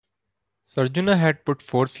So Arjuna had put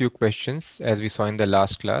forth few questions as we saw in the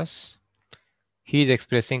last class. He is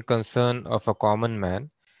expressing concern of a common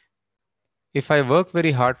man. If I work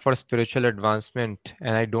very hard for spiritual advancement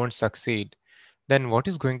and I don't succeed, then what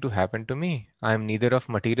is going to happen to me? I am neither of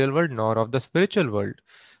material world nor of the spiritual world.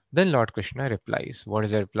 Then Lord Krishna replies. What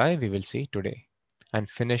is the reply? We will see today. And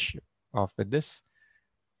finish off with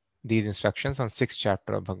these instructions on 6th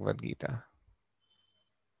chapter of Bhagavad Gita.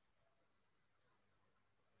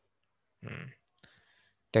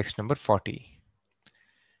 Text number 40.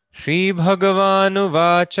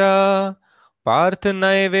 श्रीभगवानुवाच पार्थ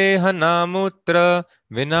नैवेह नामुत्र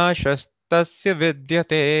विनाशस्तस्य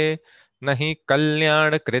विद्यते न हि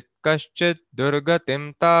कल्याणकृत् कश्चित्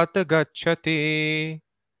दुर्गतिं तात गच्छति.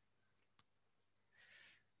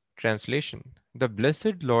 Translation. The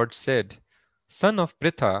blessed Lord said, Son of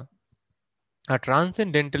Pritha, a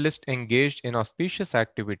transcendentalist engaged in auspicious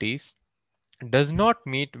activities does not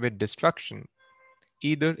meet with destruction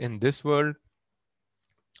either in this world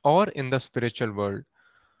or in the spiritual world.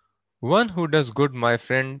 One who does good, my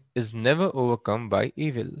friend, is never overcome by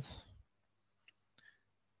evil.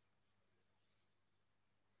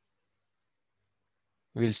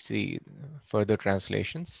 We'll see further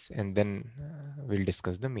translations and then we'll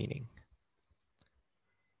discuss the meaning.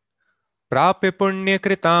 प्राप्य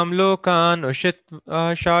पुण्यकृतां लोकान्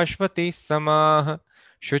उषित्वा शाश्वती समाः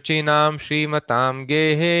शुचीनां श्रीमतां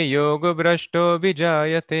गेहे योगभ्रष्टो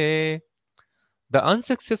विजायते. The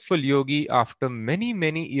unsuccessful yogi, after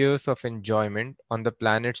many years of enjoyment on the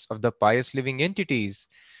planets of the pious living entities,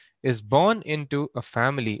 is born into a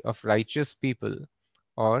family of righteous people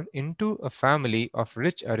or into a family of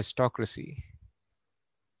rich aristocracy.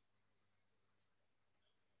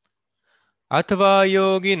 अथवा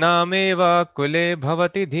योगिनामेव कुले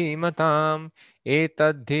भवति धीमताम्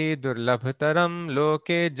एतद्धि दुर्लभतरं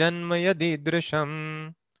लोके जन्म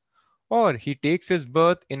यदीदृशम्. Or he takes his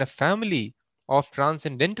birth in a family of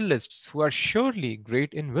transcendentalists who are surely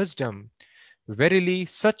great in wisdom. Verily,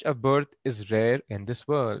 such a birth is rare in this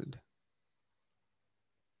world.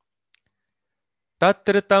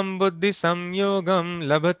 तत्र तं बुद्धि संयोगं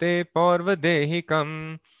लभते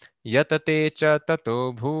पौर्वदेहिकं यतते च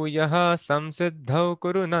ततो भूयः संसिद्धौ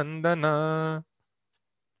कुरु नंदन.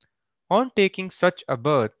 On taking such a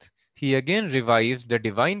birth, he again revives the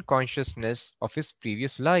divine consciousness of his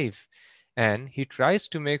previous life, and he tries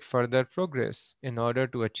to make further progress in order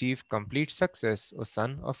to achieve complete success, O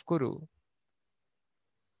son of Kuru.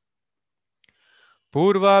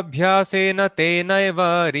 पूर्वाभ्यासेन तेनैव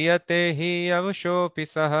ह्रियते हि अवशोऽपि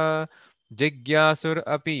सः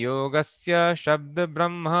जिज्ञासुरपि योगस्य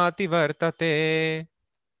शब्दब्रह्माति वर्तते.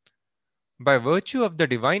 By virtue of the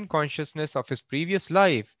divine consciousness of his previous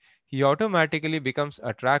life, he automatically becomes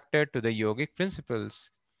attracted to the yogic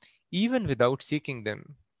principles, even without seeking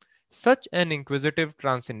them. Such an inquisitive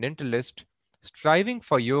transcendentalist, striving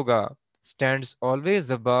for yoga, stands always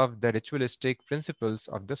above the ritualistic principles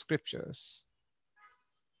of the scriptures.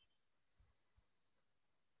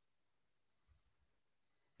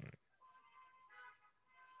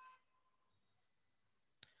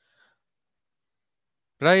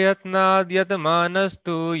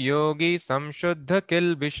 प्रयत्नाद्यतमानस्तु योगी संशुद्ध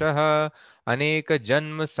किल्बिषः अनेक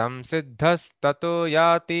जन्म संसिद्धस्ततो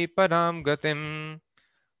याति पराम गतिम्.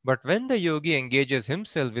 But when the yogi engages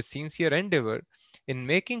himself with sincere endeavor in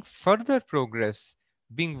making further progress,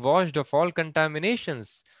 being washed of all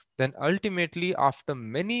contaminations, then ultimately, after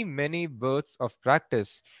many births of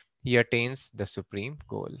practice, he attains the supreme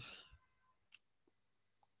goal.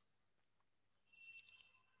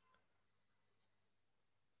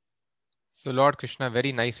 So Lord Krishna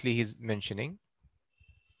very nicely he's mentioning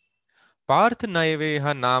Partha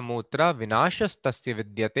नैवेह नामूत्र विनाशस्तस्य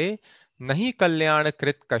विद्यते नहि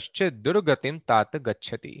कल्याणकृत कश्चित् दुर्गतिं तात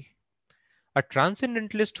गच्छति. A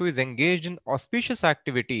transcendentalist who is engaged in auspicious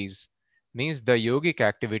activities, means the yogic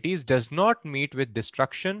activities, does not meet with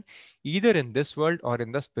destruction either in this world or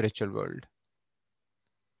in the spiritual world.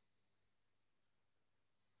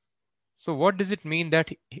 So what does it mean that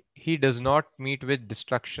he does not meet with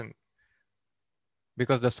destruction?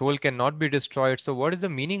 Because the soul cannot be destroyed. So what is the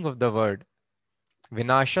meaning of the word?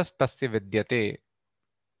 Vinashas tasya vidyate.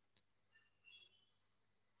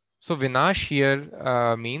 So Vinash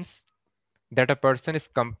here means that a person is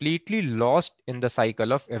completely lost in the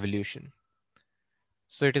cycle of evolution.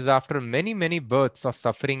 So it is after many births of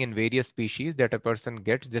suffering in various species that a person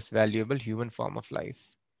gets this valuable human form of life.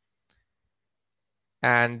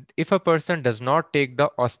 And if a person does not take the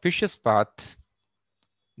auspicious path,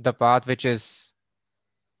 the path which is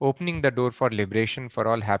opening the door for liberation for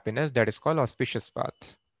all happiness, that is called auspicious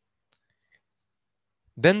path.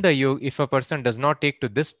 Then if a person does not take to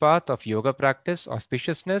this path of yoga practice,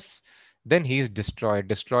 auspiciousness, then he is destroyed.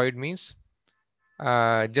 Destroyed means,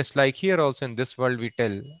 just like here also in this world we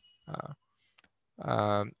tell, uh,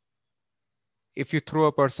 uh, if you throw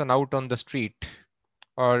a person out on the street,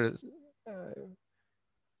 or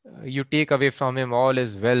you take away from him all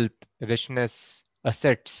his wealth, richness,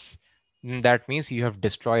 assets, then that means you have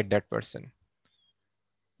destroyed that person.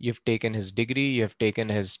 You've taken his degree, you have taken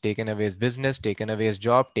away his business, taken away his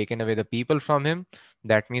job, taken away the people from him.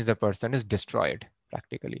 That means the person is destroyed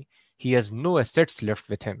practically. He has no assets left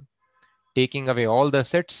with him. Taking away all the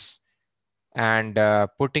assets and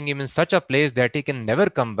putting him in such a place that he can never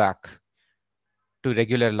come back to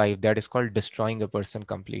regular life, that is called destroying a person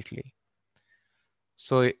completely.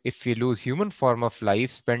 So if we lose human form of life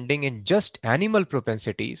spending in just animal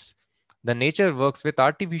propensities, the nature works with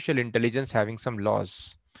artificial intelligence having some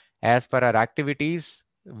laws. As per our activities,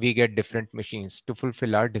 we get different machines to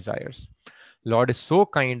fulfill our desires. Lord is so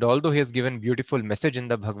kind, although he has given beautiful message in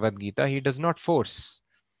the Bhagavad Gita, he does not force.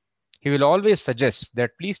 He will always suggest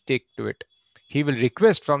that please take to it. He will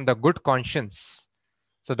request from the good conscience.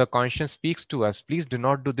 So the conscience speaks to us, please do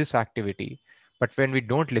not do this activity. But when we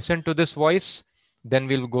don't listen to this voice, then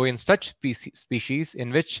we'll go in such species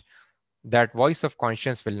in which that voice of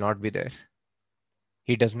conscience will not be there.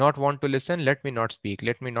 He does not want to listen, let me not speak,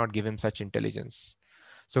 let me not give him such intelligence.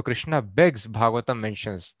 So Krishna begs, Bhagavatam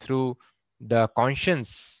mentions, through the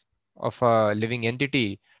conscience of a living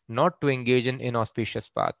entity not to engage in inauspicious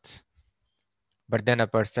path. But then a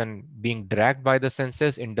person being dragged by the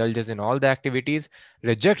senses, indulges in all the activities,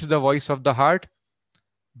 rejects the voice of the heart,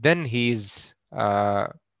 then he is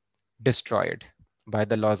destroyed by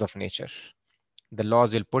the laws of nature. The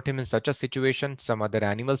laws will put him in such a situation, some other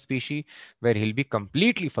animal species, where he'll be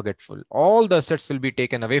completely forgetful. All the assets will be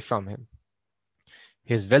taken away from him.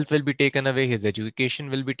 His wealth will be taken away, his education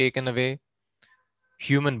will be taken away,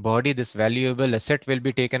 human body, this valuable asset, will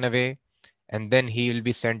be taken away, and then he will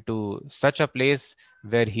be sent to such a place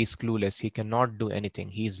where he's clueless. He cannot do anything.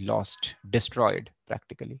 He's lost, destroyed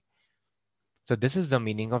practically. So, this is the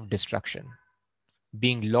meaning of destruction,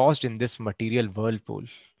 being lost in this material whirlpool.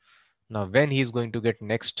 Now, when he's going to get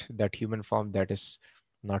next that human form, that is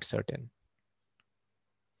not certain.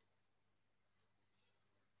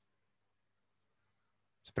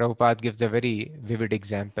 So Prabhupada gives a very vivid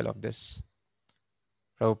example of this.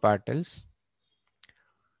 Prabhupada tells,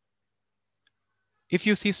 if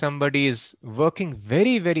you see somebody is working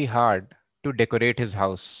very, very hard to decorate his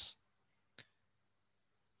house,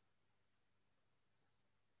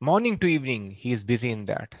 morning to evening, he is busy in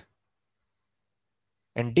that.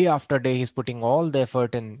 And day after day, he's putting all the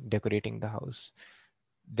effort in decorating the house.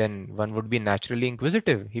 Then one would be naturally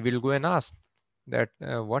inquisitive. He will go and ask that,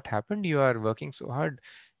 what happened? You are working so hard.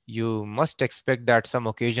 You must expect that some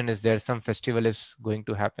occasion is there, some festival is going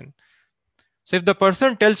to happen. So if the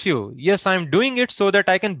person tells you, yes, I'm doing it so that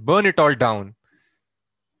I can burn it all down.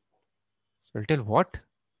 So I'll tell, what?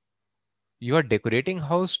 You are decorating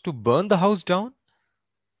house to burn the house down?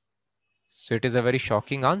 So it is a very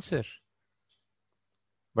shocking answer.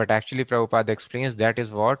 But actually, Prabhupada explains that is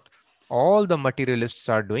what all the materialists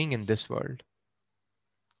are doing in this world.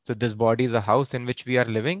 So this body is a house in which we are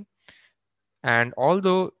living. And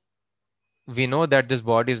although we know that this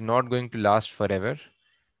body is not going to last forever,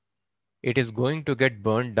 it is going to get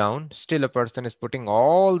burned down. Still, a person is putting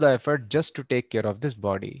all the effort just to take care of this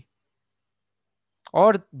body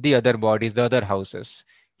or the other bodies, the other houses.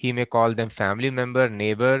 He may call them family member,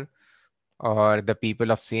 neighbor, or the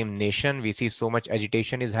people of same nation. We see so much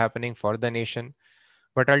agitation is happening for the nation.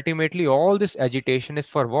 But ultimately, all this agitation is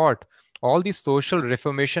for what? All these social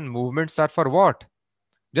reformation movements are for what?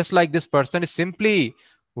 Just like this person is simply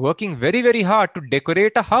working very, very hard to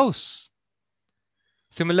decorate a house.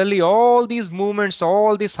 Similarly, all these movements,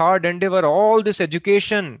 all this hard endeavor, all this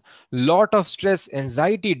education, lot of stress,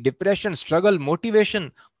 anxiety, depression, struggle,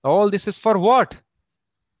 motivation, all this is for what?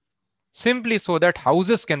 Simply so that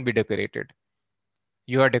houses can be decorated.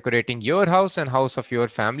 You are decorating your house and house of your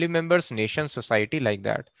family members, nation, society, like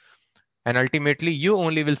that. And ultimately, you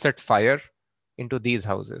only will set fire into these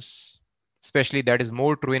houses. Especially that is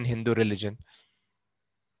more true in Hindu religion.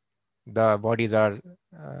 The bodies are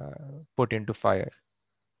put into fire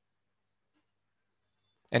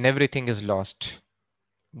and everything is lost.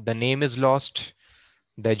 The name is lost,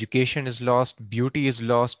 the education is lost, beauty is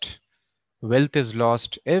lost, wealth is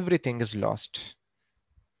lost, everything is lost.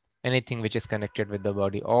 Anything which is connected with the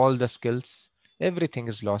body, all the skills, everything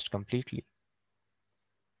is lost completely.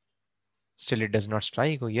 Still, it does not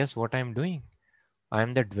strike, oh, yes, what I am doing. I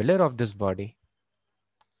am the dweller of this body.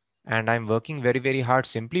 And I'm working very, very hard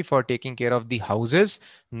simply for taking care of the houses,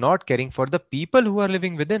 not caring for the people who are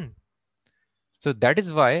living within. So that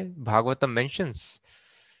is why Bhagavatam mentions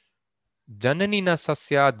Janani na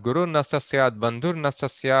sasyad, Guru na sasyad, Bandhur na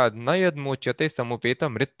sasyad, Nayad mochate samupeta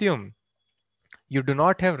mrityum. You do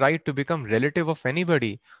not have right to become relative of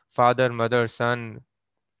anybody, father, mother, son,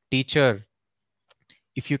 teacher,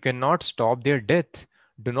 if you cannot stop their death.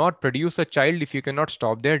 Do not produce a child if you cannot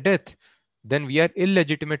stop their death. Then we are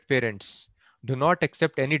illegitimate parents. Do not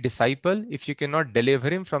accept any disciple if you cannot deliver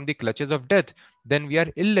him from the clutches of death. Then we are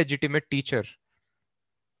illegitimate teacher.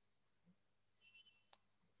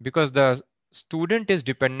 Because the student is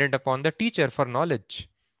dependent upon the teacher for knowledge.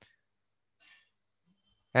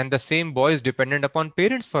 And the same boy is dependent upon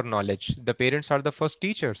parents for knowledge. The parents are the first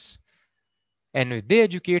teachers. And if they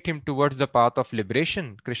educate him towards the path of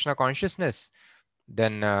liberation, Krishna consciousness,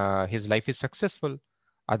 then his life is successful.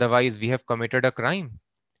 Otherwise, we have committed a crime,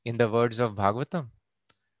 in the words of Bhagavatam,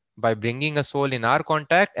 by bringing a soul in our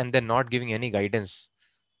contact and then not giving any guidance.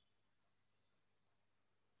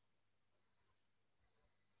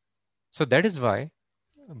 So that is why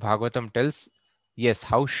Bhagavatam tells, yes,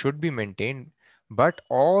 house should be maintained, but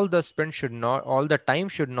all the time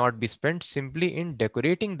should not be spent simply in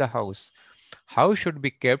decorating the house. House should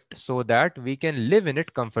be kept so that we can live in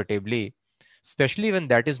it comfortably, especially when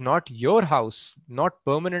that is not your house, not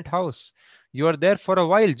permanent house. You are there for a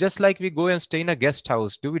while, just like we go and stay in a guest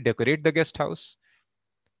house. Do we decorate the guest house?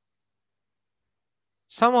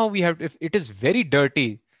 Somehow we have, if it is very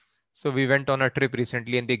dirty. So we went on a trip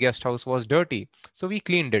recently and the guest house was dirty. So we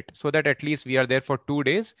cleaned it so that at least we are there for 2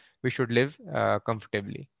 days. We should live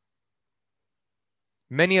comfortably.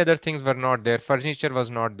 Many other things were not there. Furniture was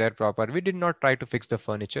not there proper. We did not try to fix the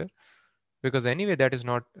furniture because anyway, that is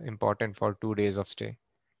not important for 2 days of stay.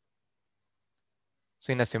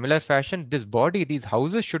 So in a similar fashion, this body, these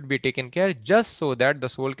houses should be taken care just so that the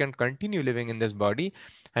soul can continue living in this body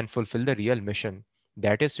and fulfill the real mission.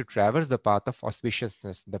 That is to traverse the path of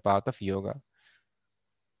auspiciousness, the path of yoga.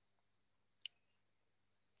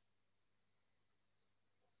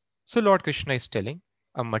 So Lord Krishna is telling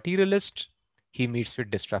a materialist, he meets with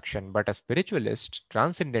destruction, but a spiritualist,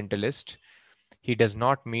 transcendentalist, he does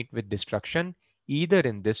not meet with destruction either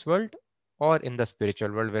in this world or in the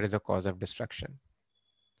spiritual world where is the cause of destruction.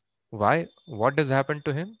 Why? What does happen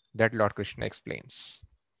to him? That Lord Krishna explains.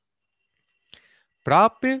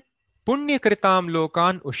 Prapya punyakritam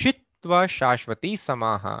lokan ushitva shashvati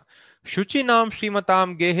samaha shuchinam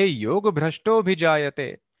shrimatam gehe yoga bhrashto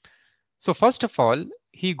bhijayate. So first of all,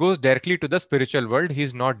 he goes directly to the spiritual world. He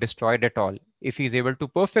is not destroyed at all. If he is able to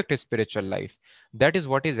perfect his spiritual life, that is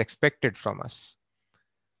what is expected from us.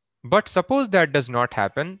 But suppose that does not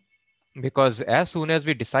happen, because as soon as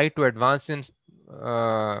we decide to advance in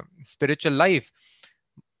spiritual life,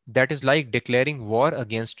 that is like declaring war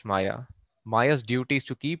against Maya. Maya's duty is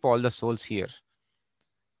to keep all the souls here.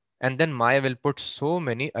 And then Maya will put so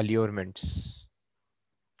many allurements.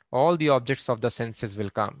 All the objects of the senses will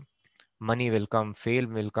come. Money will come,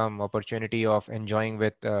 fame will come, opportunity of enjoying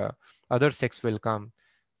with other sex will come.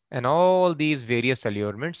 And all these various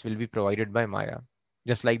allurements will be provided by Maya.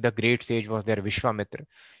 Just like the great sage was there, Vishwamitra.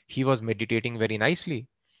 He was meditating very nicely.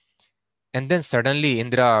 And then suddenly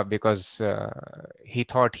Indra, because he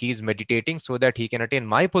thought he's meditating so that he can attain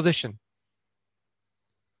my position.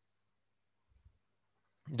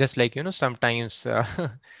 Just like, sometimes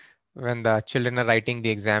when the children are writing the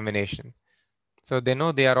examination. So they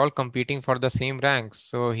know they are all competing for the same ranks.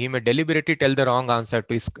 So he may deliberately tell the wrong answer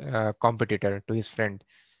to his competitor, to his friend,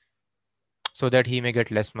 so that he may get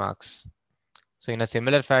less marks. So in a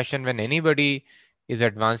similar fashion, when anybody is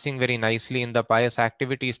advancing very nicely in the pious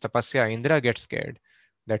activities, tapasya, Indra gets scared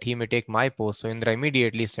that he may take my post. So Indra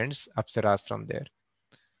immediately sends Apsaras from there.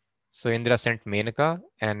 So Indra sent Menaka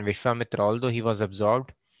and Vishwamitra, although he was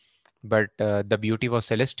absorbed, but the beauty was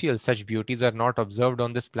celestial. Such beauties are not observed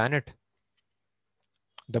on this planet.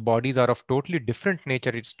 The bodies are of totally different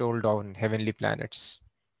nature, it's told, on heavenly planets.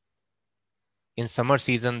 In summer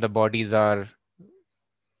season, the bodies are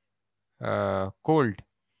cold,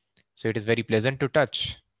 so it is very pleasant to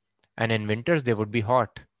touch. And in winters, they would be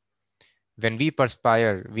hot. When we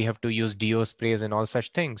perspire, we have to use deo sprays and all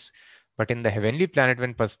such things. But in the heavenly planet,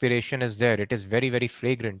 when perspiration is there, it is very, very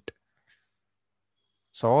fragrant.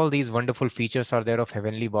 So all these wonderful features are there of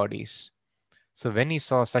heavenly bodies. So when he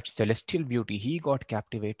saw such celestial beauty, he got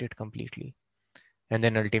captivated completely. And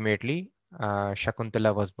then ultimately,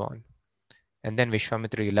 Shakuntala was born. And then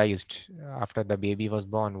Vishwamitra realized after the baby was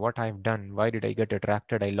born, what I've done, why did I get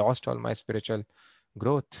attracted? I lost all my spiritual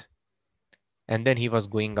growth. And then he was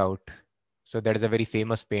going out. So that is a very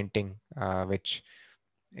famous painting, which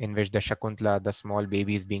in which the Shakuntala, the small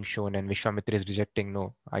baby, is being shown, and Vishwamitra is rejecting,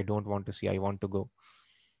 no, I don't want to see, I want to go.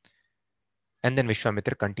 And then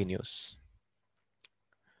Vishwamitra continues.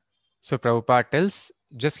 So Prabhupada tells,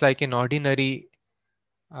 just like in ordinary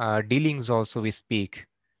dealings also we speak,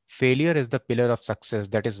 failure is the pillar of success.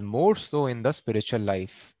 That is more so in the spiritual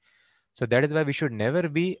life. So that is why we should never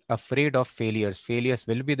be afraid of failures. Failures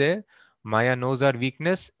will be there. Maya knows our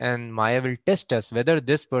weakness, and Maya will test us whether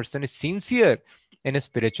this person is sincere in his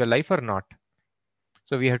spiritual life or not.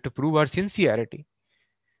 So we have to prove our sincerity.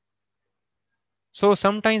 So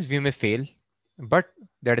sometimes we may fail, but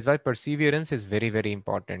that is why perseverance is very, very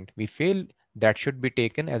important. We fail, that should be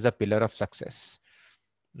taken as a pillar of success.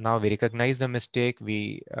 Now we recognize the mistake,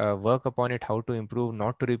 we work upon it, how to improve,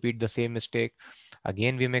 not to repeat the same mistake.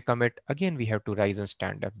 Again we may commit, again we have to rise and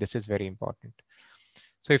stand up. This is very important.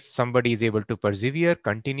 So if somebody is able to persevere,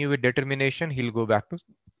 continue with determination, he'll go back to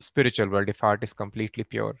spiritual world if heart is completely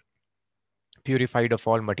pure, purified of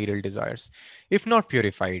all material desires. If not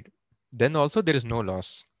purified, then also there is no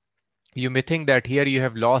loss. You may think that here you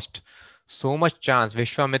have lost so much chance.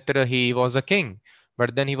 Vishwamitra, he was a king,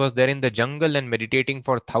 but then he was there in the jungle and meditating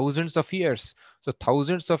for thousands of years. So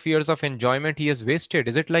thousands of years of enjoyment he has wasted.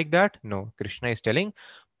 Is it like that? No. Krishna is telling,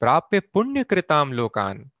 Prapya punya kritam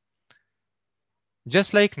lokan.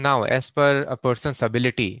 Just like now, as per a person's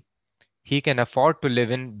ability, he can afford to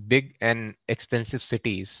live in big and expensive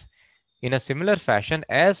cities. In a similar fashion,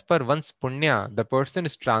 as per one's punya, the person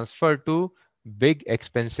is transferred to big,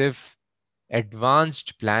 expensive,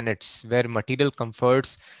 advanced planets where material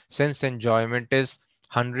comforts, sense enjoyment is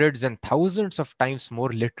hundreds and thousands of times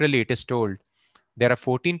more. Literally, it is told. There are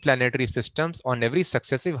 14 planetary systems. On every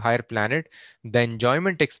successive higher planet, the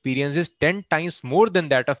enjoyment experience is 10 times more than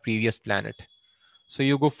that of previous planet. So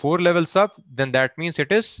you go 4 levels up, then that means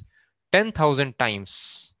it is 10,000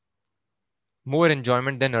 times more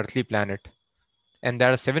enjoyment than earthly planet. And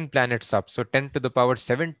there are 7 planets up, so 10 to the power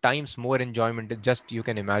 7 times more enjoyment. Just you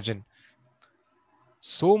can imagine,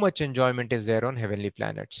 so much enjoyment is there on heavenly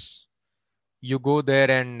planets. You go there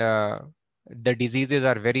and the diseases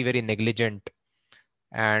are very, very negligent,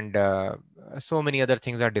 and so many other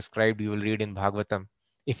things are described. You will read in Bhagavatam.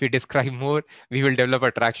 If we describe more, we will develop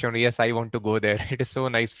attraction. Yes, I want to go there. It is so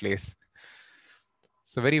nice place.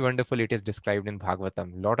 So very wonderful it is described in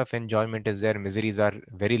Bhagavatam. Lot of enjoyment is there. Miseries are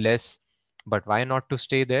very less. But why not to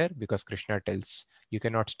stay there? Because Krishna tells you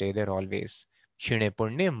cannot stay there always. Shine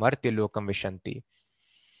punye martya lokam vishanti.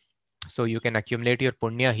 So you can accumulate your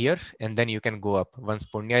punya here and then you can go up. Once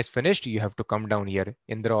punya is finished, you have to come down here.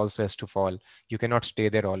 Indra also has to fall. You cannot stay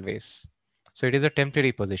there always. So it is a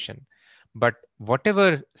temporary position. But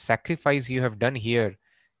whatever sacrifice you have done here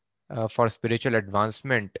for spiritual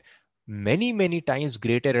advancement, many, many times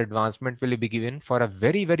greater advancement will be given for a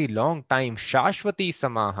very, very long time. Shashwati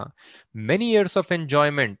Samaha. Many years of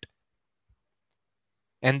enjoyment.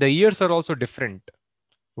 And the years are also different.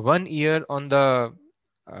 1 year on the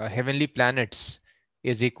heavenly planets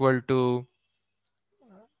is equal to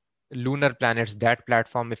lunar planets. That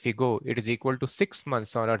platform, if we go, it is equal to 6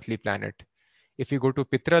 months on earthly planet. If you go to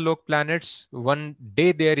Pitralok planets, 1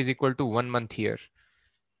 day there is equal to 1 month here.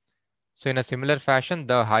 So in a similar fashion,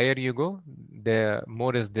 the higher you go, the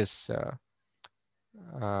more is this,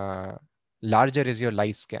 larger is your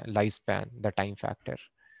lifespan, the time factor.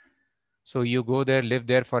 So you go there, live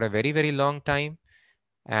there for a very, very long time.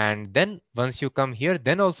 And then once you come here,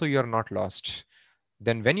 then also you're not lost.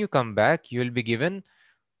 Then when you come back, you will be given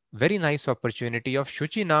very nice opportunity of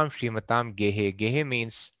Shuchinam Shrimatam Gehe. Gehe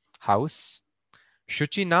means house.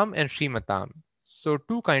 Shuchinam and Shrimatam. So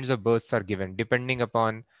two kinds of births are given depending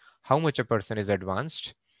upon how much a person is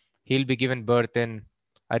advanced. He'll be given birth in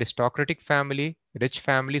aristocratic family, rich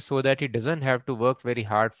family, so that he doesn't have to work very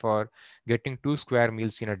hard for getting 2 square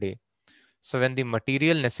meals in a day. So when the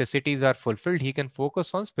material necessities are fulfilled, he can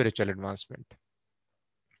focus on spiritual advancement.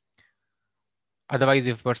 Otherwise,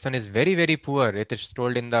 if a person is very, very poor, it is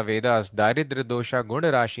told in the Vedas, Daridra dosha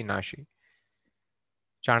guna rashi nashi.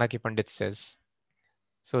 Chanakya Pandit says.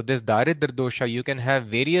 So this Daridra dosha, you can have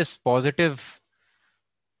various positive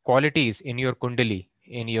qualities in your kundali,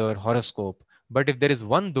 in your horoscope. But if there is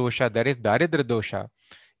one dosha, there is Daridra dosha,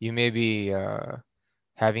 you may be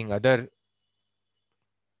having other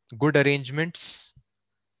good arrangements,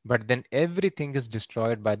 but then everything is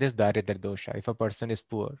destroyed by this Daridra dosha. If a person is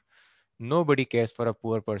poor, nobody cares for a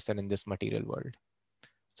poor person in this material world.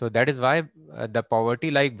 So that is why the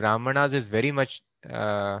poverty like Brahmanas is very much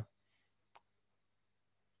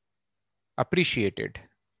appreciated,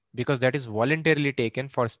 because that is voluntarily taken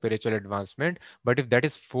for spiritual advancement. But if that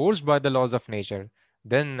is forced by the laws of nature,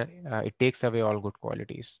 then it takes away all good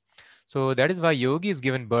qualities. So that is why Yogi is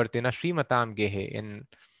given birth in a Srimatam Gehe, in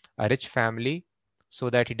a rich family, so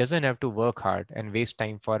that he doesn't have to work hard and waste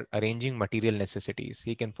time for arranging material necessities.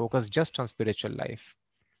 He can focus just on spiritual life.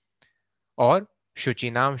 Or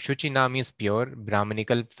Shuchinam. Shuchinam is pure,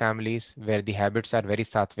 Brahmanical families where the habits are very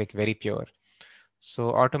sattvic, very pure.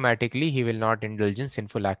 So automatically he will not indulge in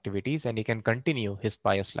sinful activities and he can continue his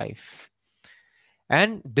pious life.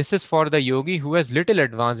 And this is for the yogi who has little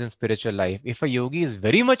advance in spiritual life. If a yogi is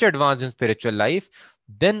very much advanced in spiritual life,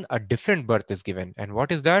 then a different birth is given. And what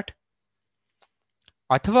is that?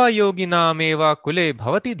 Athva yoginameva kule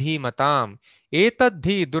bhavati dhimatam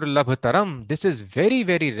etadhi durlabhtaram. This is very,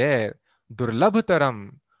 very rare.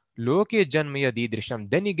 Durlabhtaram. Loke janmaya didrisham.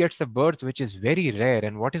 Then he gets a birth which is very rare.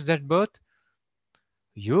 And what is that birth?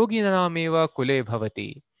 Yoginameva kule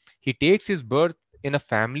bhavati. He takes his birth in a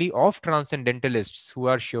family of transcendentalists who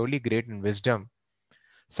are surely great in wisdom.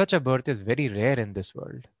 Such a birth is very rare in this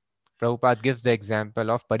world. Prabhupada gives the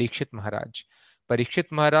example of Parikshit Maharaj.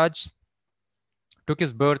 Parikshit Maharaj took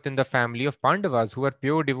his birth in the family of Pandavas who were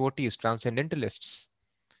pure devotees, transcendentalists.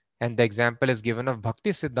 And the example is given of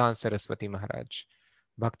Bhakti Siddhanta Saraswati Maharaj.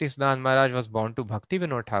 Bhakti Siddhanta Maharaj was born to Bhakti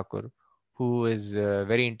Vinod Thakur, who is a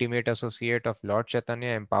very intimate associate of Lord Chaitanya,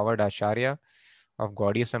 empowered Acharya of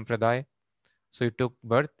Gaudiya Sampradaya. So he took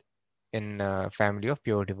birth in a family of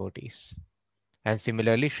pure devotees. And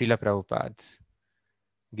similarly, Srila Prabhupada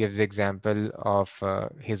gives example of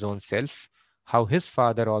his own self, how his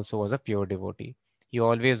father also was a pure devotee. He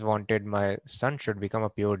always wanted my son should become a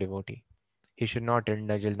pure devotee. He should not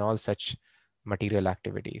indulge in all such material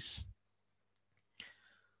activities.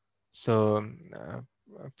 So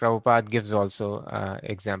Prabhupada gives also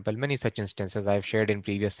example, many such instances I have shared in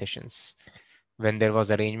previous sessions. When there was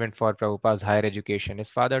arrangement for Prabhupada's higher education, his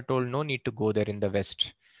father told no need to go there in the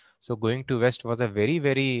West. So going to West was a very,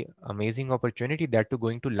 very amazing opportunity, that to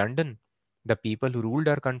going to London, the people who ruled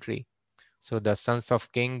our country. So the sons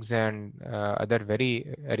of kings and other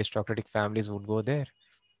very aristocratic families would go there.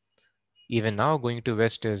 Even now going to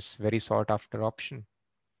West is very sought after option.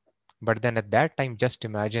 But then at that time, just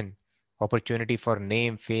imagine, opportunity for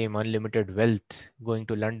name, fame, unlimited wealth, going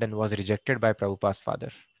to London was rejected by Prabhupada's father.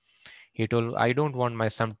 He told, I don't want my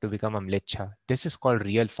son to become a mlecha. This is called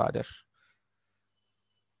real father,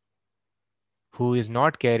 who is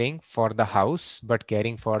not caring for the house, but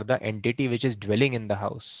caring for the entity which is dwelling in the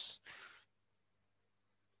house.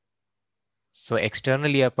 So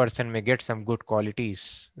externally, a person may get some good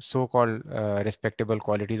qualities, so-called respectable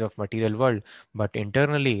qualities of material world, but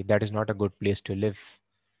internally, that is not a good place to live.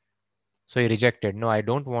 So he rejected. No, I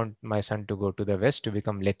don't want my son to go to the West to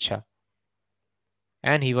become lecha.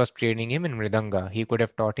 And he was training him in Mridanga. He could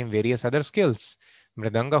have taught him various other skills.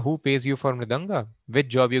 Mridanga, who pays you for Mridanga? Which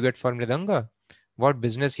job you get for Mridanga? What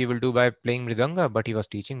business he will do by playing Mridanga? But he was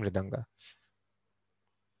teaching Mridanga.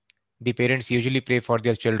 The parents usually pray for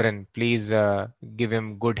their children. Please give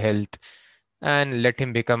him good health and let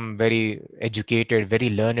him become very educated, very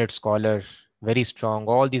learned scholar, very strong.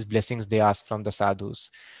 All these blessings they ask from the sadhus.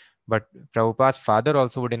 But Prabhupada's father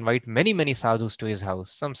also would invite many, many sadhus to his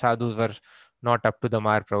house. Some sadhus were not up to the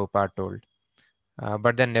mark, Prabhupada told.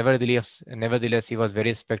 But then nevertheless, he was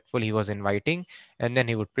very respectful. He was inviting, and then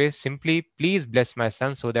he would pray simply, please bless my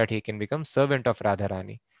son so that he can become servant of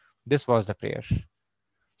Radharani. This was the prayer.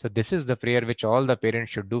 So this is the prayer which all the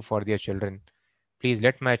parents should do for their children. Please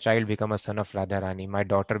let my child become a son of Radharani, my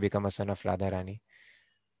daughter become a son of Radharani.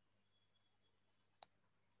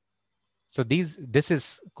 So this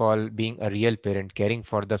is called being a real parent, caring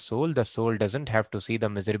for the soul. The soul doesn't have to see the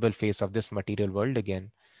miserable face of this material world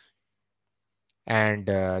again. And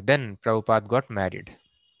then Prabhupada got married.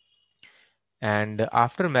 And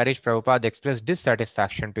after marriage, Prabhupada expressed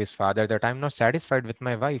dissatisfaction to his father that I'm not satisfied with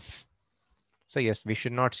my wife. So yes, we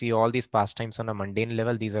should not see all these pastimes on a mundane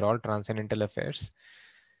level. These are all transcendental affairs.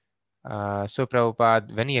 So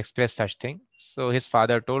Prabhupada, when he expressed such thing, so his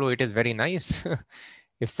father told, oh, it is very nice.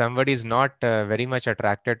 If somebody is not very much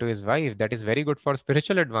attracted to his wife, that is very good for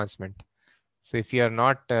spiritual advancement. So if you are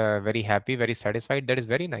not very happy, very satisfied, that is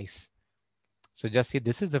very nice. So just see,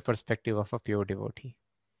 this is the perspective of a pure devotee.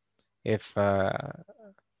 If the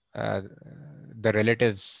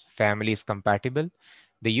relatives' family is compatible,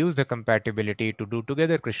 they use the compatibility to do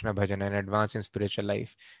together Krishna bhajan and advance in spiritual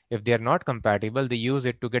life. If they are not compatible, they use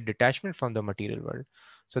it to get detachment from the material world.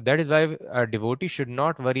 So that is why a devotee should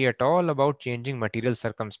not worry at all about changing material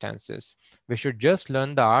circumstances. We should just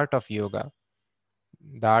learn the art of yoga.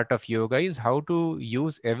 The art of yoga is how to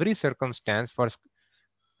use every circumstance for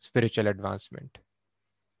spiritual advancement.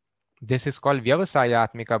 This is called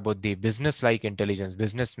Vyavasayatmika Buddhi, business-like intelligence.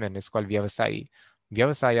 Businessman is called Vyavasayi.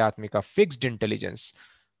 Vyavasayatmika, fixed intelligence.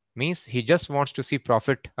 Means he just wants to see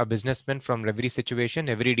profit, a businessman, from every situation,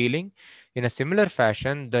 every dealing. In a similar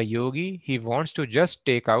fashion, the yogi, he wants to just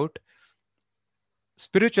take out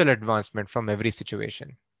spiritual advancement from every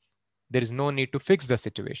situation. There is no need to fix the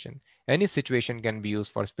situation. Any situation can be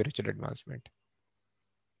used for spiritual advancement.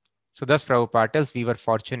 So thus Prabhupada tells we were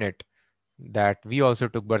fortunate that we also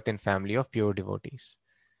took birth in family of pure devotees.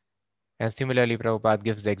 And similarly, Prabhupada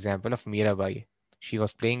gives the example of Mirabai. She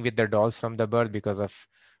was playing with the dolls from the birth because of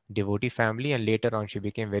devotee family, and later on she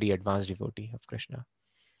became very advanced devotee of Krishna.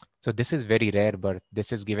 So this is very rare birth.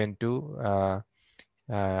 This is given to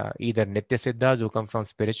either Nitya Siddhas who come from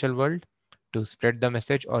spiritual world to spread the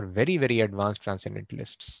message, or very, very advanced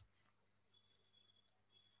transcendentalists.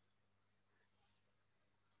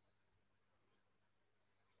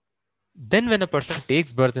 Then when a person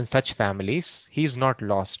takes birth in such families, he is not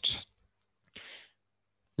lost.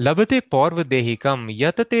 Labhate paurvadehikam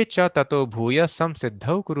yatate cha tato bhuya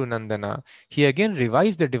samsiddhau kuru nandana. He again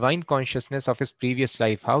revives the divine consciousness of his previous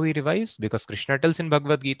life. How he revives? Because Krishna tells in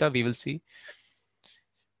Bhagavad Gita, we will see.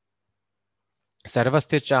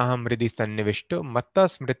 Sarvasya chaham hridi sannivishto matta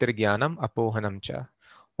smritir jnanam apohanam cha.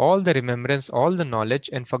 All the remembrance, all the knowledge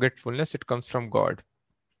and forgetfulness, it comes from God.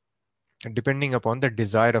 Depending upon the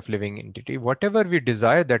desire of living entity, whatever we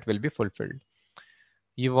desire, that will be fulfilled.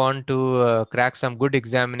 You want to crack some good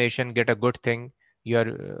examination, get a good thing,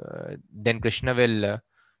 then Krishna will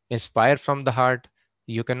inspire from the heart.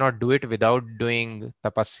 You cannot do it without doing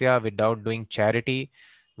tapasya, without doing charity,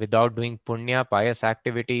 without doing punya, pious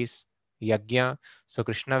activities, yajna. So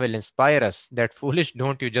Krishna will inspire us that foolish,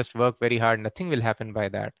 don't you just work very hard, nothing will happen by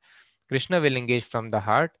that. Krishna will engage from the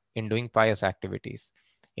heart in doing pious activities,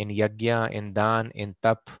 in yajna, in dan, in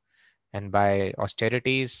tap, and by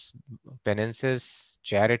austerities, penances,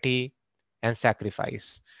 charity, and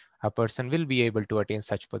sacrifice, a person will be able to attain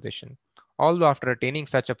such position. Although after attaining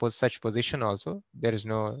such position, also there is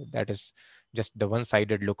no, that is just the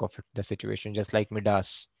one-sided look of it, the situation. Just like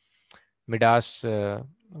Midas, Midas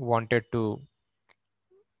wanted to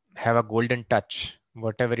have a golden touch.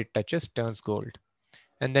 Whatever it touches turns gold,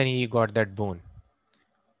 and then he got that boon,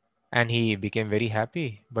 and he became very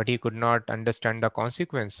happy. But he could not understand the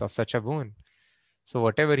consequence of such a boon. So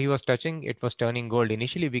whatever he was touching, it was turning gold.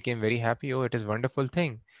 Initially became very happy. Oh, it is wonderful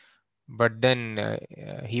thing. But then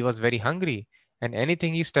he was very hungry, and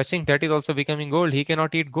anything he's touching, that is also becoming gold. He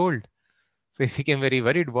cannot eat gold. So he became very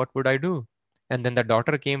worried. What would I do? And then the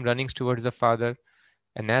daughter came running towards the father.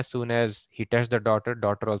 And as soon as he touched the daughter,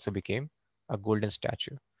 daughter also became a golden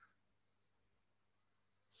statue.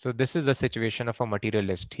 So this is the situation of a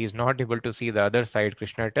materialist. He is not able to see the other side.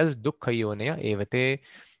 Krishna tells, Dukkha yonaya evate.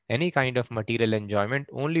 Any kind of material enjoyment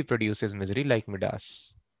only produces misery, like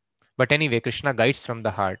Midas. But anyway, Krishna guides from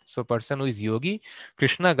the heart. So person who is yogi,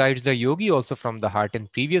 Krishna guides the yogi also from the heart. In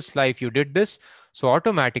previous life you did this, so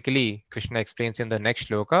automatically, Krishna explains in the next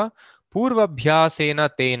shloka, Purvabhyasena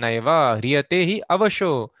te naiva hriyate hi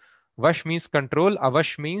avasho. Vash means control,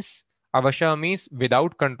 avash means, avasha means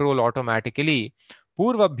without control automatically.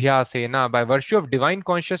 Purvabhyasena, by virtue of divine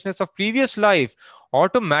consciousness of previous life,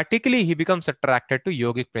 automatically he becomes attracted to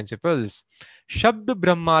yogic principles. Shabd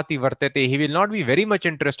Brahmati Vartate. He will not be very much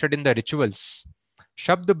interested in the rituals.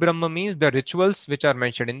 Shabd Brahma means the rituals which are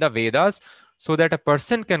mentioned in the Vedas, so that a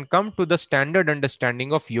person can come to the standard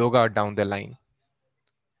understanding of yoga down the line.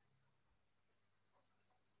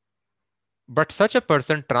 But such a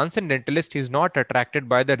person, transcendentalist, is not attracted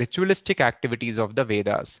by the ritualistic activities of the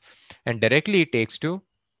Vedas, and directly takes to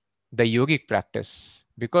the yogic practice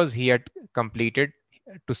because he had completed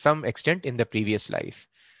to some extent in the previous life.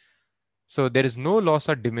 So there is no loss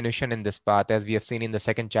or diminution in this path, as we have seen in the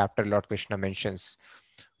second chapter, Lord Krishna mentions.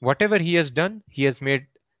 Whatever he has done, he has made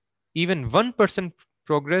even 1%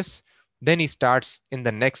 progress, then he starts in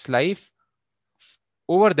the next life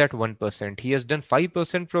over that 1%. He has done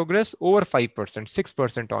 5% progress over 5%,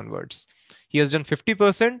 6% onwards. He has done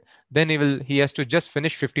 50%, then he has to just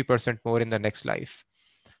finish 50% more in the next life.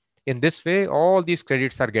 In this way, all these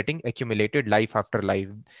credits are getting accumulated life after life.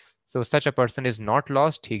 So such a person is not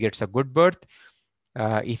lost. He gets a good birth.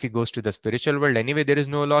 If he goes to the spiritual world, anyway, there is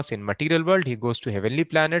no loss. In material world, he goes to heavenly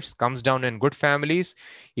planets, comes down in good families.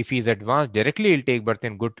 If he is advanced, directly he'll take birth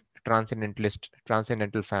in good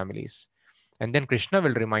transcendental families. And then Krishna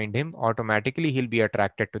will remind him, automatically he'll be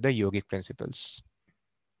attracted to the yogic principles.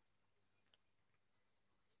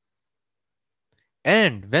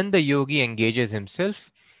 And when the yogi engages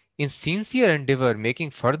himself in sincere endeavor,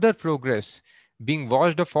 making further progress, being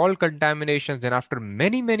washed of all contaminations, and after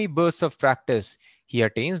many, many births of practice, he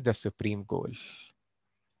attains the supreme goal.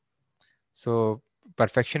 So,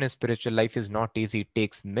 perfection in spiritual life is not easy. It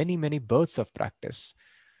takes many, many births of practice.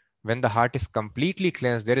 When the heart is completely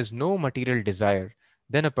cleansed, there is no material desire,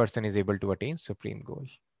 then a person is able to attain supreme goal.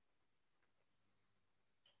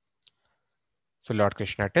 So Lord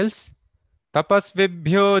Krishna tells,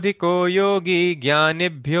 तपस्विभ्योऽधिको Yogi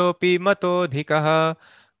ज्ञानिभ्योऽपि मतोऽधिकः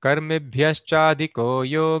कर्मिभ्यश्चाधिको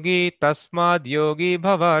yogi tasmad yogi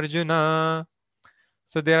bhavarjuna.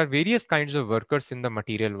 So there are various kinds of workers in the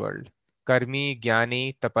material world: karmi,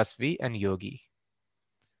 jnani, tapasvi, and yogi.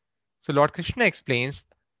 So Lord Krishna explains,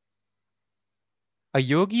 a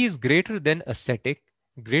yogi is greater than ascetic,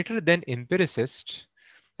 greater than empiricist,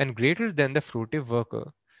 and greater than the fruitive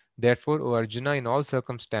worker. Therefore, O Arjuna, in all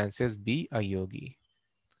circumstances, be a yogi.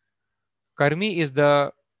 Karmi is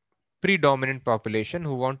the predominant population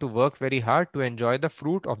who want to work very hard to enjoy the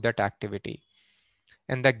fruit of that activity.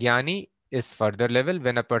 And the jnani is further level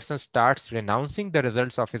when a person starts renouncing the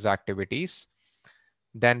results of his activities.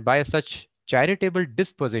 Then, by such charitable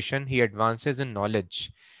disposition, he advances in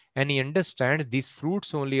knowledge and he understands these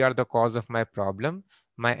fruits only are the cause of my problem,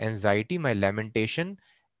 my anxiety, my lamentation,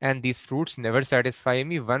 and these fruits never satisfy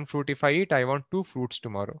me. One fruit, if I eat, I want two fruits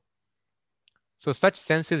tomorrow. So, such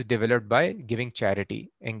sense is developed by giving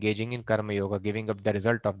charity, engaging in karma yoga, giving up the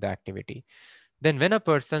result of the activity. Then, when a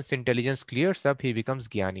person's intelligence clears up, he becomes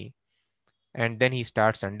jnani. And then he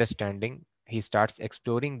starts understanding, he starts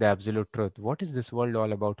exploring the absolute truth. What is this world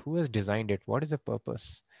all about? Who has designed it? What is the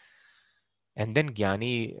purpose? And then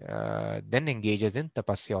Jnani then engages in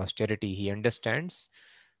tapasya, austerity. He understands,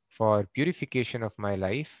 for purification of my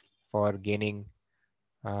life, for gaining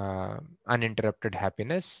uninterrupted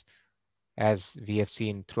happiness, as we have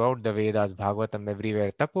seen throughout the Vedas, Bhagavatam,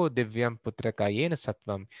 everywhere, tapo divyam putraka yena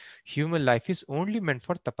sattvam. Human life is only meant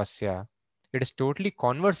for tapasya. It is totally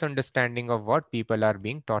converse understanding of what people are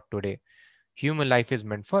being taught today. Human life is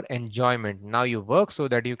meant for enjoyment. Now you work so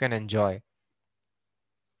that you can enjoy.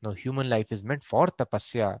 No, human life is meant for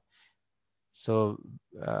tapasya. So,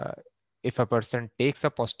 uh, if a person takes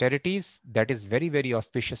up austerities, that is very, very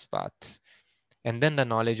auspicious path. And then the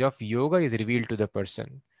knowledge of yoga is revealed to the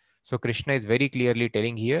person. So Krishna is very clearly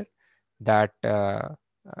telling here that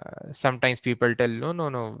sometimes people tell, no, no,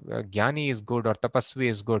 no, jnani is good or tapasvi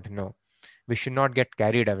is good. No, we should not get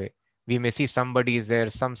carried away. We may see somebody is there,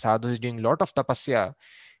 some sadhu is doing lot of tapasya.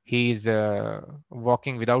 He is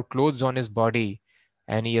walking without clothes on his body,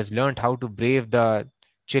 and he has learned how to brave the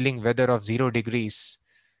chilling weather of 0 degrees.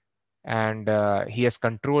 And he has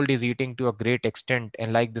controlled his eating to a great extent.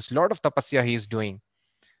 And like this, lot of tapasya he is doing.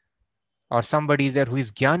 Or somebody is there who is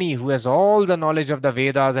jnani, who has all the knowledge of the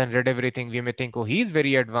Vedas and read everything. We may think, oh, he is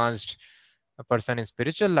very advanced, a person in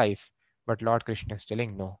spiritual life. But Lord Krishna is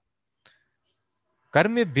telling, no.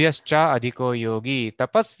 कर्मिभ्यश्चा अधिको Yogi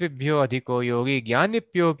tapasvibhyo adhiko yogi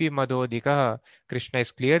jnanipyopi madodikah. Krishna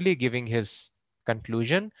is clearly giving his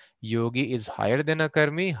conclusion. Yogi is higher than a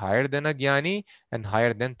karmi, higher than a jnani, and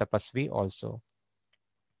higher than tapasvi also.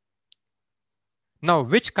 Now,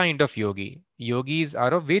 which kind of yogi? Yogis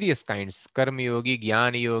are of various kinds: karma yogi,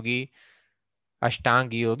 jnana yogi,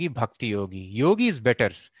 ashtanga yogi, bhakti yogi. Yogi is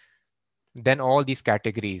better than all these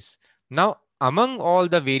categories. Now, among all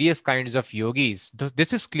the various kinds of yogis,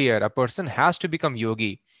 this is clear. A person has to become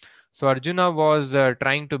yogi. So Arjuna was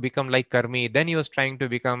trying to become like Karmi, then he was trying to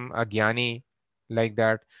become a Jnani, like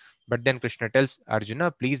that. But then Krishna tells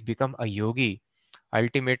Arjuna, please become a yogi.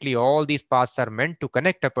 Ultimately, all these paths are meant to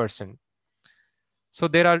connect a person. So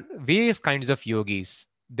there are various kinds of yogis.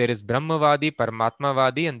 There is Brahmavadi,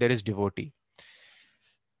 Paramatmavadi, and there is devotee.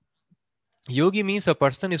 Yogi means a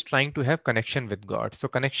person is trying to have connection with God. So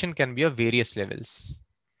connection can be of various levels.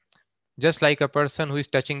 Just like a person who is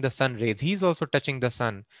touching the sun rays, he is also touching the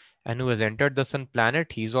sun. And who has entered the sun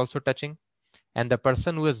planet, he is also touching. And the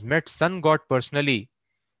person who has met sun god personally,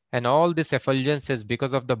 and all this effulgence is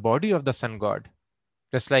because of the body of the sun god.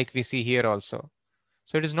 Just like we see here also.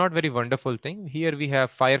 So it is not very wonderful thing. Here we have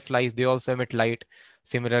fireflies, they also emit light.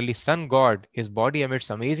 Similarly, sun god, his body emits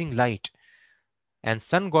amazing light. And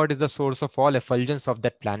sun god is the source of all effulgence of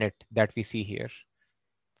that planet that we see here.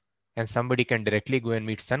 And somebody can directly go and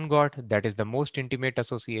meet sun god. That is the most intimate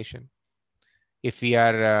association. If we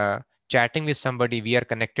are chatting with somebody, we are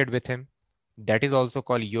connected with him. That is also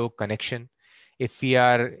called yoga connection. If we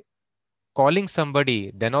are calling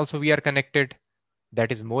somebody, then also we are connected.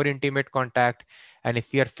 That is more intimate contact. And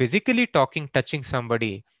if we are physically talking, touching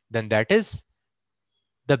somebody, then that is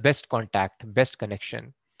the best contact, best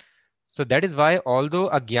connection. So that is why, although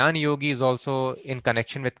a Gyan Yogi is also in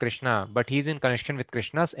connection with Krishna, but he is in connection with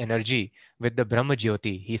Krishna's energy, with the Brahma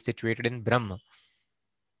Jyoti. He is situated in Brahma.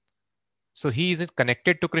 So he is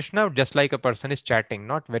connected to Krishna just like a person is chatting,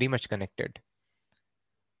 not very much connected.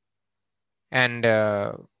 And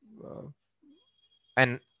uh,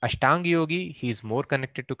 and Ashtanga yogi, he is more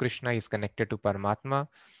connected to Krishna, he is connected to Paramatma,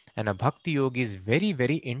 and a bhakti yogi is very,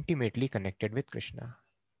 very intimately connected with Krishna.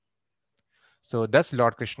 So thus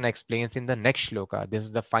Lord Krishna explains in the next shloka. This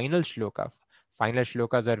is the final shloka. Final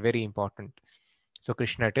shlokas are very important. So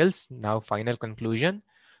Krishna tells, now final conclusion.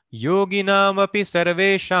 Yoginam api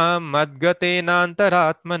sarvesham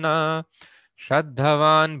madgatenantaratmana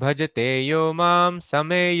Shraddhavan bhajate yo mam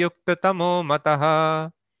same yukta tamo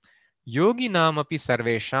mataha. Yoginam api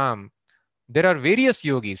sarvesham. There are various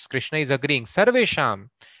yogis. Krishna is agreeing. Sarvesham.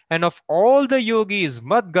 And of all the yogis,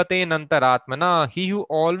 madgatenantaratmana, he who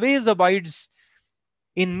always abides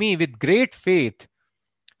in me with great faith,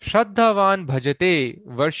 Shraddhavan bhajate,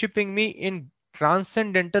 worshipping me in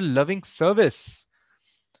transcendental loving service.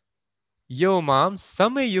 Yo mam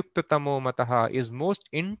samayukta tamo mataha is most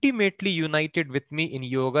intimately united with me in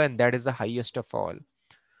yoga, and that is the highest of all.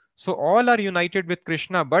 So all are united with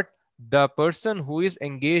Krishna, but the person who is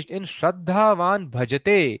engaged in Shraddhavan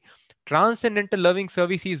bhajate, transcendental loving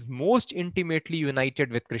service, he is most intimately united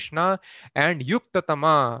with Krishna. And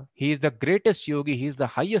Yuktatama, he is the greatest yogi, he is the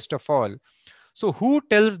highest of all. So who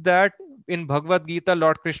tells that in Bhagavad Gita,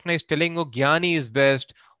 Lord Krishna is telling, oh, Jnani is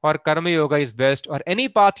best, or Karma Yoga is best, or any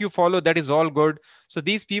path you follow, that is all good. So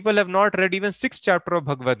these people have not read even 6th chapter of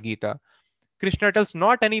Bhagavad Gita. Krishna tells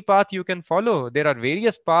not any path you can follow. There are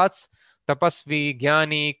various paths, tapasvi,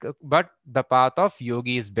 jnani, but the path of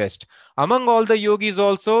yogi is best. Among all the yogis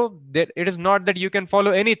also, it is not that you can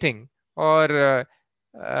follow anything or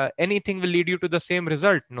anything will lead you to the same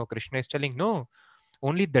result. No, Krishna is telling no.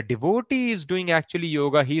 Only the devotee is doing actually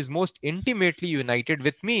yoga. He is most intimately united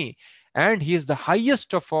with me. And he is the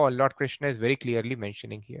highest of all. Lord Krishna is very clearly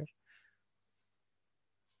mentioning here.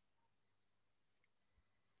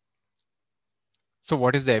 So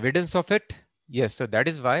what is the evidence of it? Yes, so that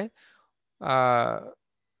is why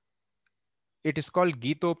it is called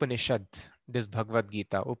Gita Upanishad, this Bhagavad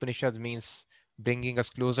Gita. Upanishad means bringing us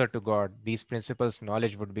closer to God. These principles,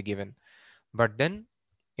 knowledge would be given. But then,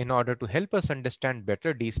 in order to help us understand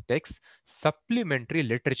better these texts, supplementary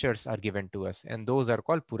literatures are given to us, and those are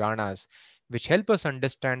called Puranas, which help us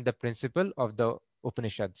understand the principle of the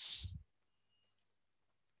Upanishads.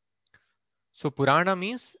 So, Purana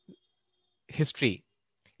means history.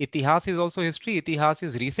 Itihas is also history. Itihas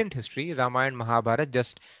is recent history. Ramayana, Mahabharata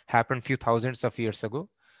just happened few thousands of years ago,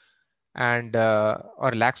 and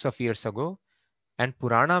or lakhs of years ago. And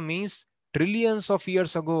Purana means trillions of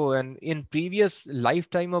years ago, and in previous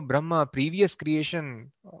lifetime of Brahma, previous creation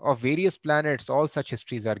of various planets, all such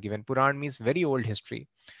histories are given. Puran means very old history.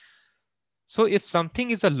 So if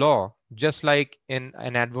something is a law, just like in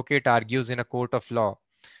an advocate argues in a court of law,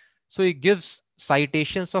 so he gives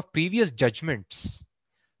citations of previous judgments.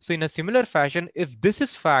 So in a similar fashion, if this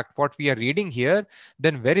is fact, what we are reading here,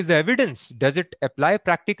 then where is the evidence? Does it apply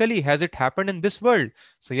practically? Has it happened in this world?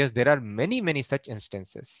 So yes, there are many, many such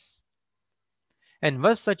instances. And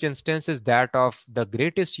one such instance is that of the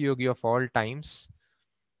greatest yogi of all times,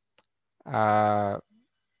 uh,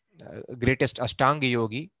 greatest Ashtanga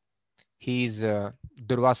yogi. He is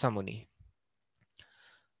Durvasa Muni.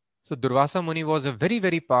 So Durvasa Muni was a very,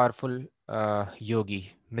 very powerful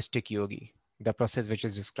yogi, mystic yogi, the process which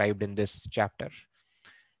is described in this chapter.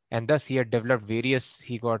 And thus he had developed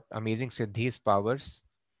he got amazing siddhis, powers.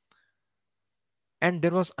 And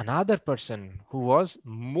there was another person who was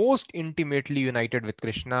most intimately united with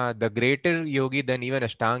Krishna, the greater yogi than even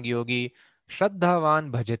Ashtanga yogi,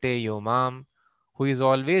 Shraddhavan bhajate yomam, who is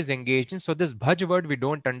always engaged in. So this bhaj word we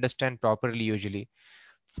don't understand properly usually.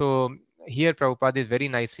 So here Prabhupada is very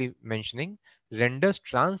nicely mentioning, renders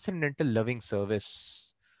transcendental loving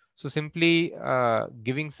service. So simply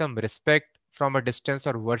giving some respect from a distance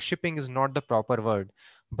or worshipping is not the proper word.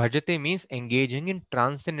 Bhajate means engaging in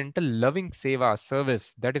transcendental loving seva,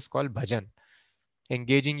 service. That is called bhajan.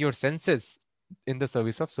 Engaging your senses in the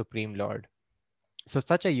service of Supreme Lord. So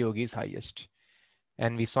such a yogi is highest.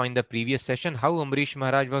 And we saw in the previous session how Amrish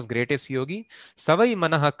Maharaj was greatest yogi. Savai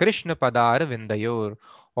manaha Krishna padar vindayor.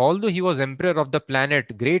 Although he was emperor of the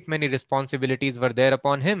planet, great many responsibilities were there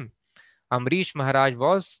upon him. Amrish Maharaj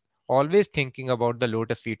was always thinking about the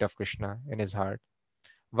lotus feet of Krishna in his heart.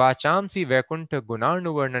 Vachamsi Vaikuntha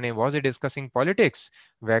Gunarnu Varnane. Was he discussing politics?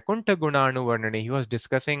 Vaikuntha Gunarnu Varnane. He was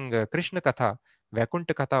discussing Krishna Katha,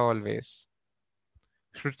 Vaikuntha Katha always.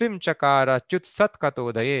 Shrutim Chakara Chut Sat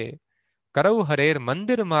Katodaye. Karau Harer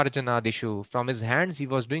Mandir Marjanadishu. From his hands he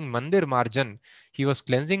was doing Mandir Marjan. He was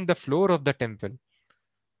cleansing the floor of the temple.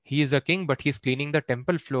 He is a king, but he is cleaning the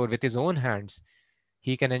temple floor with his own hands.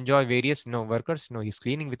 He can enjoy various workers. No, he's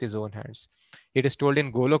cleaning with his own hands. It is told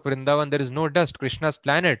in Golok Vrindavan there is no dust, Krishna's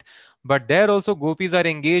planet. But there also gopis are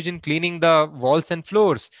engaged in cleaning the walls and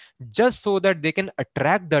floors just so that they can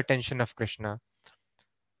attract the attention of Krishna.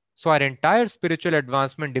 So our entire spiritual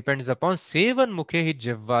advancement depends upon Sevan Mukhe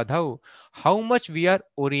Jivvadhau, how much we have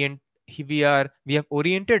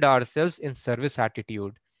oriented ourselves in service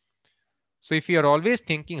attitude. So if you are always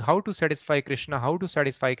thinking how to satisfy Krishna, how to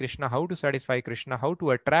satisfy Krishna, how to satisfy Krishna, how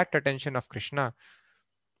to attract attention of Krishna,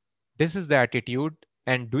 this is the attitude,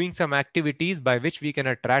 and doing some activities by which we can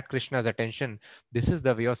attract Krishna's attention. This is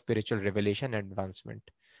the way of spiritual revelation and advancement.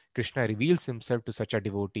 Krishna reveals himself to such a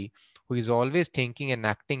devotee who is always thinking and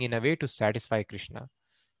acting in a way to satisfy Krishna.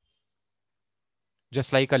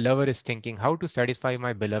 Just like a lover is thinking, how to satisfy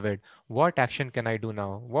my beloved? What action can I do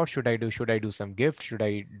now? What should I do? Should I do some gift? Should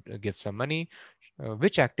I give some money?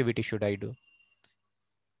 Which activity should I do?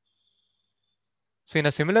 So in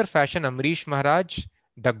a similar fashion, Amrish Maharaj,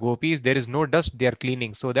 the gopis, there is no dust, they are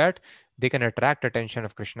cleaning so that they can attract attention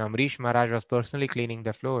of Krishna. Amrish Maharaj was personally cleaning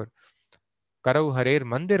the floor. Karau Harer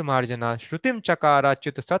Mandir Marjana, Shrutim Chakara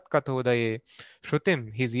Chit Sat Kathodaye.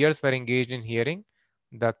 Shrutim, his ears were engaged in hearing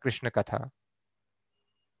the Krishna Katha.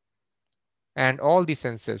 And all the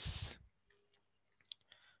senses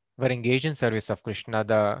were engaged in service of Krishna.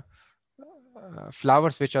 The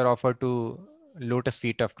flowers which are offered to lotus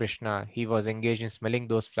feet of Krishna, he was engaged in smelling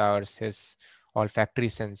those flowers, his olfactory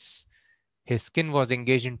sense. His skin was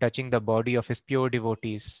engaged in touching the body of his pure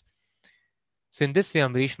devotees. So in this way,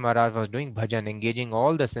 Amrish Maharaj was doing bhajan, engaging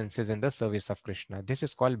all the senses in the service of Krishna. This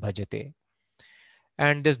is called bhajate.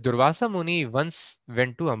 And this Durvasa Muni once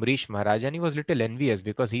went to Amrish Maharaj and he was little envious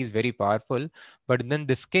because he is very powerful. But then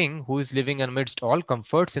this king who is living amidst all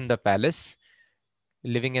comforts in the palace,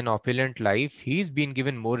 living an opulent life, he's been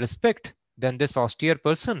given more respect than this austere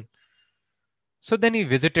person. So then he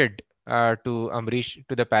visited to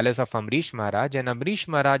the palace of Amrish Maharaj, and Amrish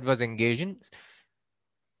Maharaj was engaged in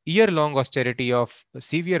year-long austerity of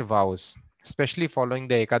severe vows, especially following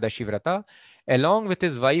the Ekadashi Vrata, along with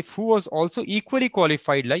his wife, who was also equally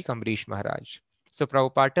qualified like Amrish Maharaj. So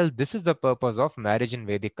Prabhupada tells this is the purpose of marriage in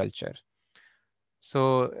Vedic culture.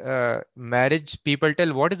 So marriage, people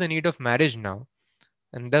tell, what is the need of marriage now?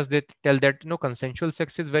 And thus they tell that consensual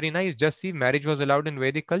sex is very nice. Just see, marriage was allowed in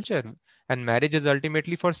Vedic culture, and marriage is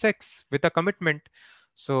ultimately for sex with a commitment.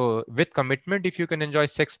 So with commitment, if you can enjoy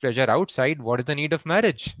sex pleasure outside, what is the need of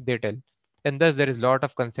marriage? They tell. And thus there is a lot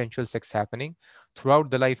of consensual sex happening.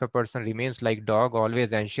 Throughout the life, a person remains like dog,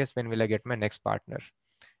 always anxious, when will I get my next partner?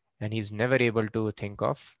 And he's never able to think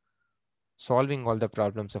of solving all the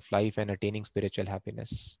problems of life and attaining spiritual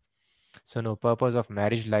happiness. So no, purpose of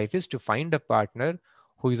marriage life is to find a partner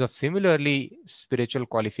who is of similarly spiritual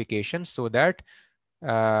qualifications so that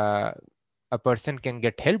uh, a person can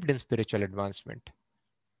get helped in spiritual advancement.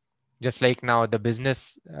 Just like now the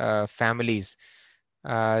business families,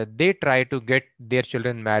 they try to get their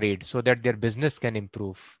children married so that their business can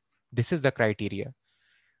improve. This is the criteria.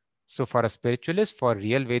 So for a spiritualist, for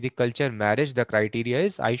real Vedic culture, marriage, the criteria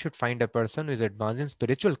is I should find a person who is advanced in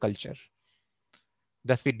spiritual culture.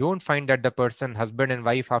 Thus, we don't find that the person, husband and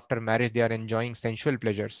wife, after marriage, they are enjoying sensual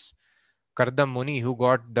pleasures. Kardam Muni, who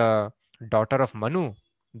got the daughter of Manu,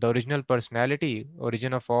 the original personality,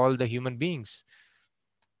 origin of all the human beings,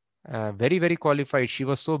 very, very qualified. She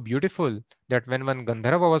was so beautiful that when one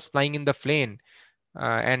Gandharva was flying in the plane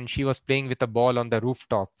and she was playing with a ball on the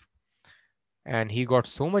rooftop, and he got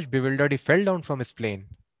so much bewildered, he fell down from his plane,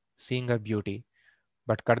 seeing her beauty.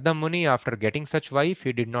 But Kardam Muni, after getting such wife,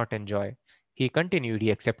 he did not enjoy. He continued,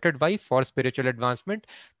 he accepted wife for spiritual advancement,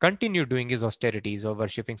 continued doing his austerities or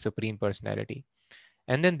worshipping Supreme Personality.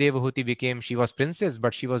 And then Devahuti became, she was princess,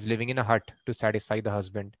 but she was living in a hut to satisfy the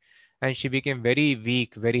husband. And she became very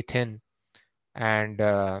weak, very thin. And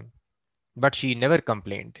but she never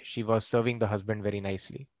complained. She was serving the husband very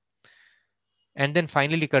nicely. And then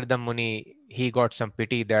finally, Kardam Muni, he got some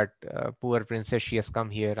pity that poor princess, she has come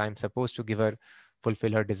here. I'm supposed to give her,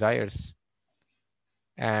 fulfill her desires.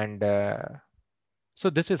 And so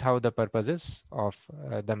this is how the purpose is of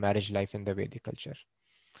the marriage life in the Vedic culture.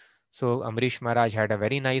 So Amrish Maharaj had a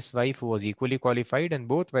very nice wife who was equally qualified, and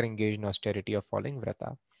both were engaged in austerity of following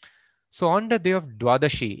Vrata. So on the day of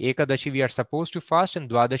Dwadashi, Ekadashi, we are supposed to fast, and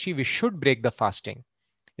Dwadashi, we should break the fasting.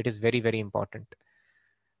 It is very, very important.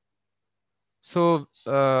 So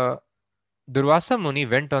Durvasa Muni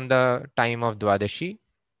went on the time of Dwadashi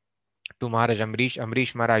to Maharaj Amrish.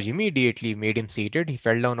 Amrish Maharaj immediately made him seated. He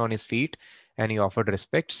fell down on his feet and he offered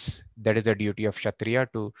respects. That is the duty of Kshatriya,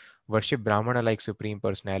 to worship Brahmana like Supreme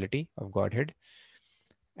Personality of Godhead.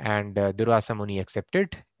 And Durvasa Muni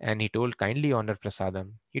accepted, and he told, kindly honor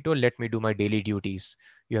prasadam. He told, let me do my daily duties.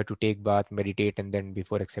 You have to take bath, meditate, and then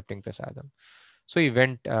before accepting prasadam. So he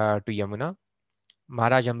went to Yamuna.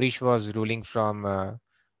 Maharaj Amrish was ruling from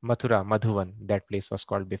Mathura, Madhuvan, that place was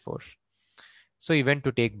called before. So he went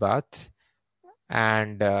to take bath,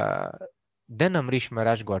 and then Amrish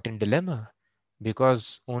Maharaj got in dilemma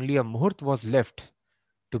because only a muhurt was left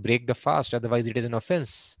to break the fast, otherwise it is an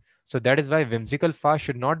offense. So that is why whimsical fast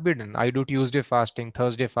should not be done. I do Tuesday fasting,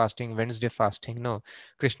 Thursday fasting, Wednesday fasting. No.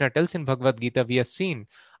 Krishna tells in Bhagavad Gita, we have seen,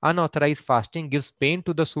 unauthorized fasting gives pain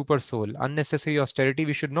to the super soul. Unnecessary austerity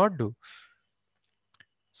we should not do.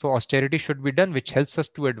 So austerity should be done, which helps us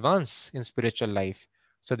to advance in spiritual life.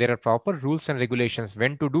 So there are proper rules and regulations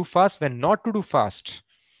when to do fast, when not to do fast.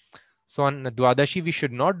 So on Dwadashi, we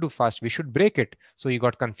should not do fast. We should break it. So he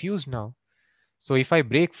got confused now. So if I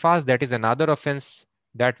break fast, that is another offense,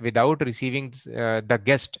 that without receiving the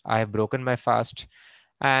guest, I have broken my fast.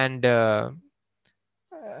 And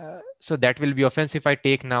so that will be offense if I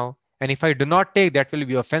take now. And if I do not take, that will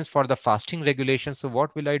be offense for the fasting regulations. So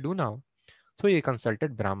what will I do now? So he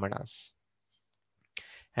consulted Brahmanas.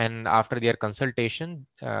 And after their consultation,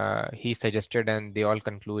 he suggested and they all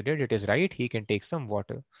concluded it is right, he can take some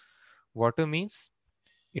water. Water means,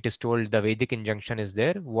 it is told, the Vedic injunction is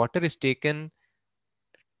there, water is taken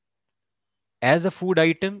as a food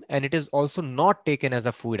item and it is also not taken as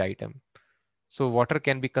a food item. So water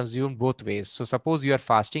can be consumed both ways. So suppose you are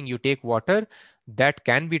fasting, you take water, that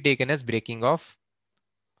can be taken as breaking of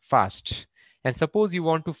fast. And suppose you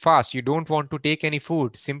want to fast, you don't want to take any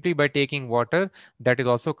food, simply by taking water, that is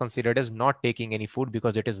also considered as not taking any food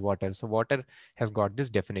because it is water. So water has got this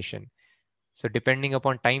definition. So depending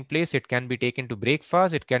upon time, place, it can be taken to break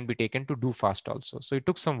fast, it can be taken to do fast also. So he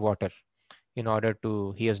took some water in order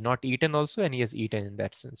to, he has not eaten also and he has eaten in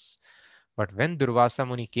that sense. But when Durvasa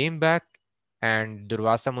Muni came back, and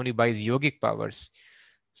Durvasa Muni by his yogic powers,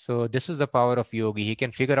 so this is the power of yogi, he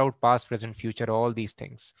can figure out past, present, future, all these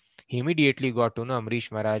things. He immediately got to know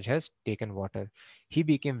Amrish Maharaj has taken water. He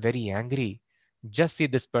became very angry. Just see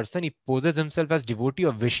this person, he poses himself as devotee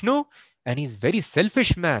of Vishnu, and he's very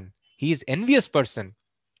selfish man. He is envious person.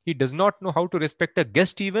 He does not know how to respect a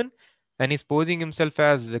guest even, and he's posing himself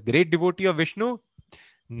as a great devotee of Vishnu.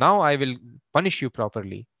 Now I will punish you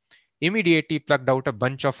properly. Immediately plucked out a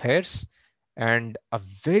bunch of hairs, and a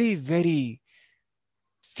very, very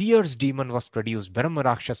fierce demon was produced. Brahma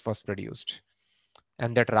Rakshas was produced.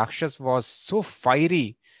 And that Rakshas was so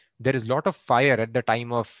fiery. There is a lot of fire at the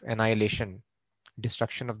time of annihilation,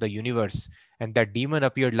 destruction of the universe. And that demon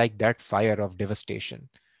appeared like that fire of devastation.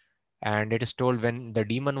 And it is told when the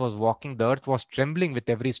demon was walking, the earth was trembling with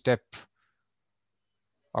every step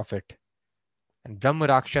of it. And Brahma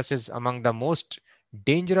Rakshas is among the most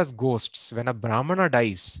dangerous ghosts. When a Brahmana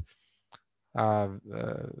dies,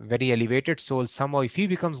 very elevated soul, somehow if he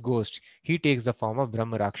becomes ghost, he takes the form of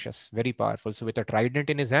Brahma Rakshas, very powerful. So with a trident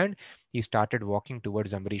in his hand, he started walking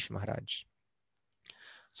towards Amrish Maharaj.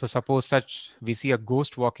 So suppose such, we see a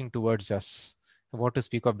ghost walking towards us, what to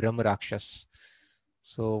speak of Brahma Rakshas.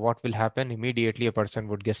 So what will happen? Immediately a person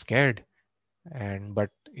would get scared. And but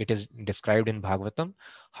it is described in Bhagavatam,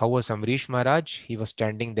 how was Amrish Maharaj? He was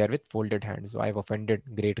standing there with folded hands. So I have offended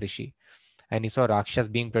great Rishi. And he saw Rakshas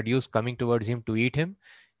being produced coming towards him to eat him.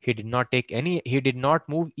 He did not take any, he did not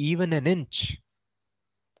move even an inch.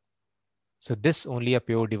 So this only a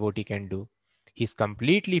pure devotee can do. He's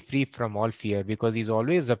completely free from all fear because he's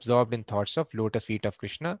always absorbed in thoughts of lotus feet of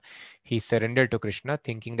Krishna. He surrendered to Krishna,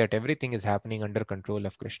 thinking that everything is happening under control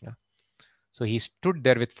of Krishna. So he stood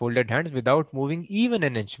there with folded hands without moving even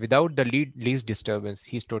an inch, without the least disturbance.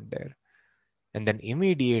 He stood there. And then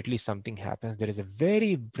immediately something happens. There is a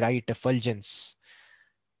very bright effulgence.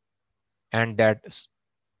 And that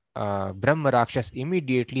Brahma Rakshas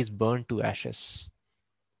immediately is burned to ashes.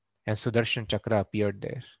 And Sudarshan Chakra appeared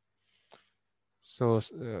there. So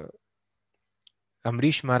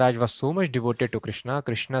Amrish Maharaj was so much devoted to Krishna,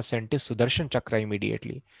 Krishna sent his Sudarshan Chakra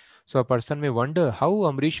immediately. So a person may wonder how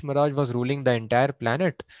Amrish Maharaj was ruling the entire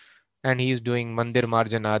planet, and he is doing Mandir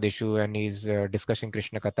Marjanadishu, and he's discussing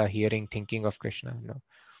Krishna Katha, hearing, thinking of Krishna. No.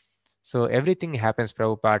 So everything happens,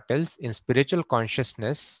 Prabhupada tells, in spiritual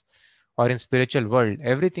consciousness or in spiritual world,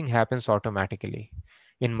 everything happens automatically.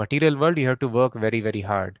 In material world, you have to work very, very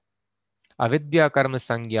hard. Avidya karma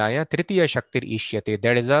sangyaya tritiya shaktir ishyate.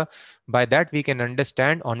 That is by that we can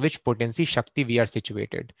understand on which potency Shakti we are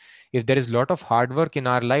situated. If there is a lot of hard work in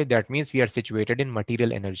our life, that means we are situated in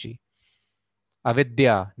material energy.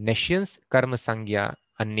 Avidya, nescience, karma sangya,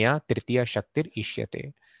 anya, tritiya shaktir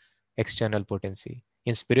ishyate. External potency.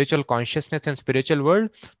 In spiritual consciousness and spiritual world,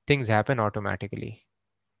 things happen automatically.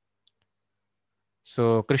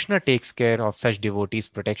 So Krishna takes care of such devotees'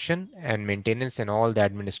 protection and maintenance and all the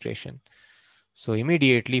administration. So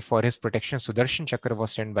immediately for his protection, Sudarshan Chakra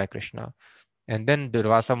was sent by Krishna. And then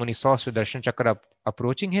Durvasa Muni saw Sudarshan Chakra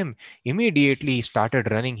approaching him. Immediately he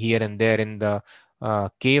started running here and there in the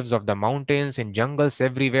caves of the mountains, in jungles,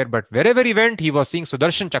 everywhere. But wherever he went, he was seeing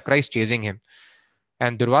Sudarshan Chakra is chasing him.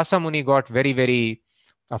 And Durvasa Muni got very, very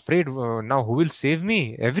afraid. Now who will save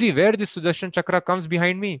me? Everywhere this Sudarshan Chakra comes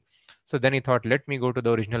behind me. So then he thought, let me go to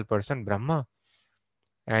the original person, Brahma.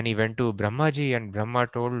 And he went to Brahmaji, and Brahma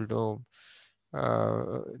told, oh,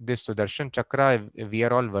 this Sudarshan Chakra, we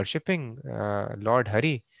are all worshipping Lord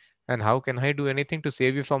Hari. And how can I do anything to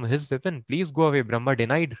save you from his weapon? Please go away. Brahma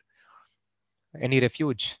denied any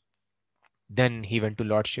refuge. Then he went to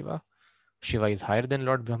Lord Shiva. Shiva is higher than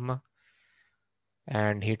Lord Brahma.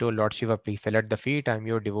 And he told Lord Shiva, please fell at the feet. I'm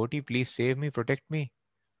your devotee. Please save me, protect me.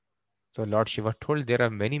 So Lord Shiva told there are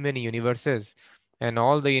many, many universes. And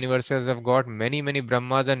all the universes have got many, many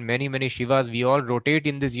Brahmas and many, many Shivas. We all rotate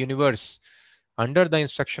in this universe under the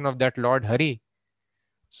instruction of that Lord Hari.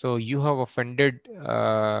 So you have offended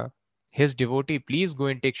his devotee. Please go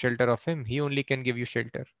and take shelter of him. He only can give you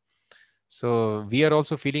shelter. So we are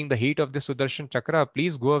also feeling the heat of the Sudarshan Chakra.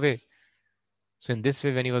 Please go away. So in this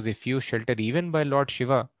way, when he was refused shelter even by Lord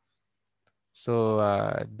Shiva,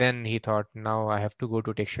 so then he thought, now I have to go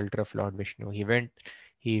to take shelter of Lord Vishnu. He went,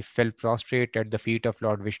 he fell prostrate at the feet of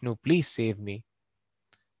Lord Vishnu. Please save me.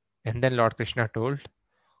 And then Lord Krishna told,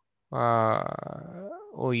 uh,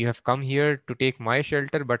 oh, you have come here to take my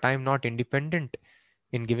shelter, but I am not independent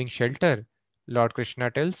in giving shelter. Lord Vishnu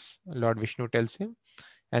tells him,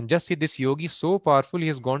 and just see this yogi so powerful, he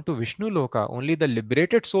has gone to Vishnu Loka. Only the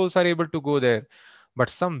liberated souls are able to go there. But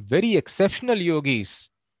some very exceptional yogis,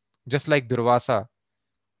 just like Durvasa,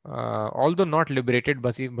 although not liberated,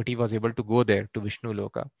 but he was able to go there to Vishnu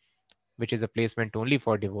Loka, which is a place meant only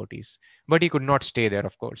for devotees. But he could not stay there,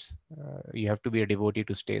 of course. You have to be a devotee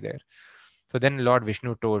to stay there. So then Lord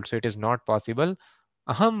Vishnu told, so it is not possible.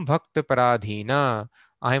 Aham bhakta paradhina.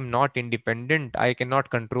 I am not independent. I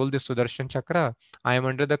cannot control this Sudarshan Chakra. I am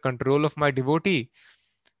under the control of my devotee.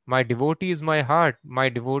 My devotee is my heart. My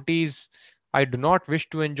devotees, I do not wish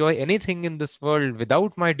to enjoy anything in this world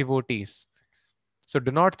without my devotees. So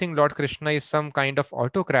do not think Lord Krishna is some kind of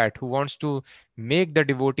autocrat who wants to make the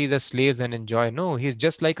devotees as slaves and enjoy. No, he's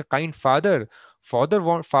just like a kind father.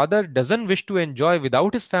 Father doesn't wish to enjoy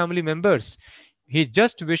without his family members. He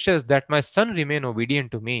just wishes that my son remain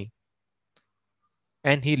obedient to me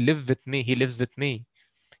and he lives with me.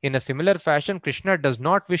 In a similar fashion, Krishna does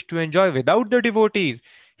not wish to enjoy without the devotees.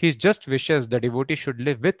 He just wishes the devotee should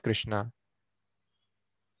live with Krishna.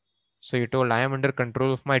 So he told, I am under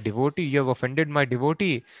control of my devotee. You have offended my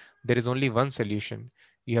devotee. There is only one solution.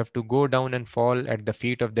 You have to go down and fall at the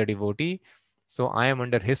feet of the devotee. So I am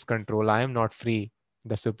under his control. I am not free.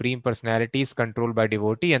 The Supreme Personality is controlled by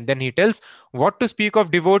devotee. And then he tells, what to speak of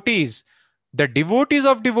devotees? The devotees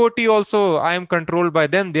of devotee also, I am controlled by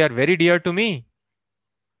them. They are very dear to me.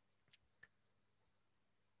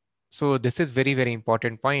 So this is very, very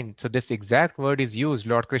important point. So this exact word is used.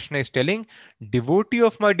 Lord Krishna is telling, devotee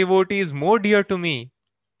of my devotee is more dear to me.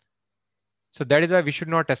 So that is why we should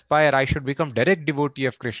not aspire, I should become direct devotee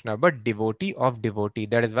of Krishna, but devotee of devotee.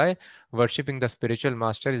 That is why worshipping the spiritual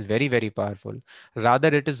master is very, very powerful. Rather,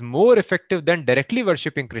 it is more effective than directly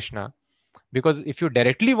worshipping Krishna. Because if you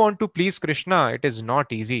directly want to please Krishna, it is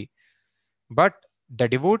not easy. But the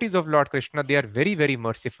devotees of Lord Krishna, they are very, very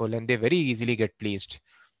merciful and they very easily get pleased.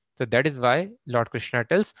 So that is why Lord Krishna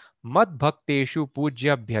tells, Mad bhakteshu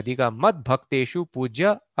pujya abhyadika, Mad bhakteshu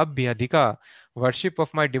pujya abhyadika. Worship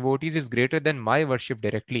of my devotees is greater than my worship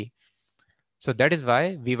directly. So that is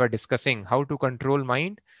why we were discussing how to control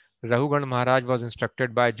mind. Rahugan Maharaj was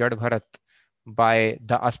instructed by Jad Bharat by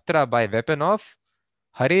the astra, by weapon of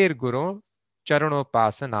Harer Guru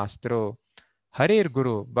Charanopasana. Harer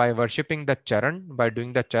Guru, by worshipping the Charan, by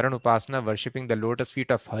doing the Charan Upasana, worshipping the lotus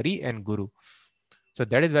feet of Hari and Guru. So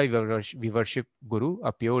that is why we worship Guru,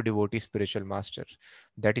 a pure devotee spiritual master.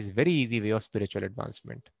 That is very easy way of spiritual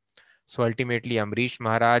advancement. So ultimately, Amrish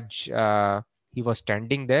Maharaj, he was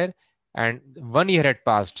standing there, and 1 year had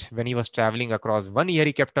passed when he was traveling across. 1 year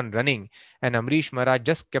he kept on running, and Amrish Maharaj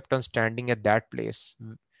just kept on standing at that place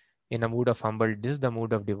in a mood of humble. This is the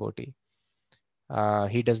mood of devotee.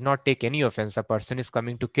 He does not take any offense. A person is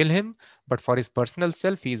coming to kill him, but for his personal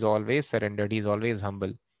self, he is always surrendered. He is always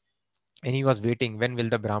humble. And he was waiting, when will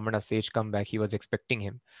the Brahmana sage come back? He was expecting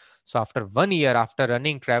him. So after 1 year, after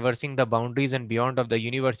running, traversing the boundaries and beyond of the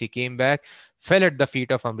universe, he came back, fell at the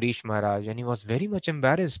feet of Amrish Maharaj, and he was very much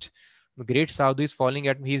embarrassed. The great Sadhu is falling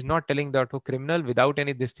at me. He's not telling that, oh criminal, without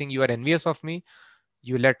any this thing, you are envious of me.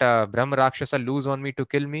 You let a Brahma Rakshasa loose on me to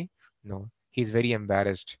kill me? No, he's very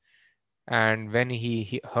embarrassed. And when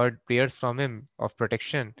he heard prayers from him of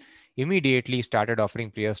protection, immediately started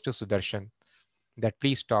offering prayers to Sudarshan that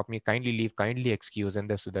please stop me, kindly leave, kindly excuse. And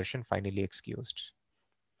the Sudarshan finally excused.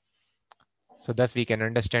 So thus we can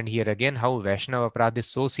understand here again how Vaishnava Aparadhi is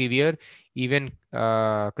so severe. Even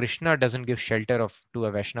Krishna doesn't give shelter to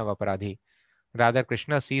a Vaishnava Aparadhi. Rather,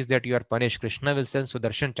 Krishna sees that you are punished. Krishna will send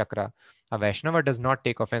Sudarshan Chakra. A Vaishnava does not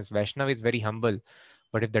take offense. Vaishnava is very humble.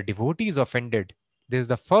 But if the devotee is offended, this is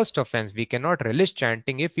the first offense. We cannot relish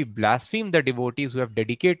chanting if we blaspheme the devotees who have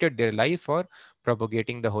dedicated their life for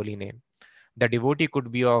propagating the holy name. The devotee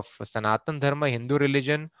could be of Sanatan Dharma, Hindu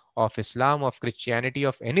religion, of Islam, of Christianity,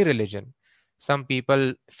 of any religion. Some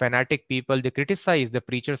people, fanatic people, they criticize the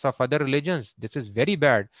preachers of other religions. This is very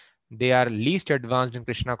bad. They are least advanced in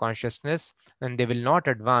Krishna consciousness, and they will not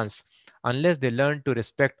advance unless they learn to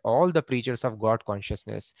respect all the preachers of God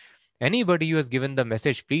consciousness. Anybody who has given the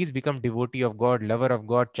message, please become devotee of God, lover of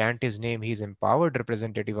God, chant his name, he is empowered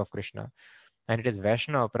representative of Krishna. And it is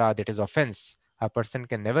Vaishnava Aparad, it is offense. A person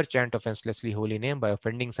can never chant offenselessly holy name by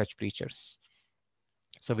offending such preachers.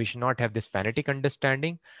 So we should not have this fanatic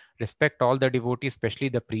understanding. Respect all the devotees, especially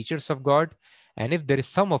the preachers of God. And if there is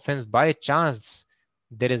some offense by chance,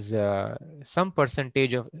 there is some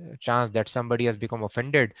percentage of chance that somebody has become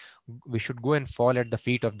offended, we should go and fall at the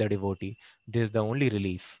feet of the devotee. This is the only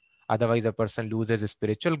relief. Otherwise, a person loses his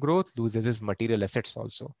spiritual growth, loses his material assets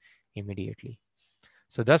also immediately.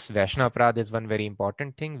 So thus Vaishnava Aparadha is one very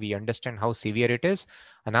important thing. We understand how severe it is.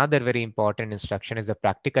 Another very important instruction is the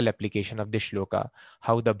practical application of this shloka.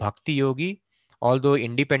 How the Bhakti Yogi, although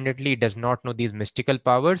independently does not know these mystical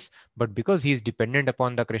powers, but because he is dependent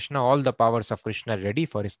upon the Krishna, all the powers of Krishna are ready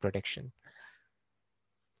for his protection.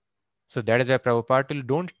 So that is why Prabhupada will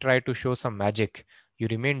don't try to show some magic. You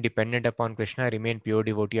remain dependent upon Krishna, remain pure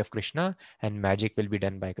devotee of Krishna, and magic will be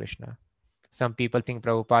done by Krishna. Some people think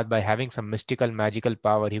Prabhupada, by having some mystical, magical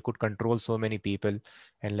power, he could control so many people.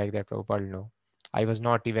 And like that, Prabhupada, no. I was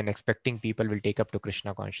not even expecting people will take up to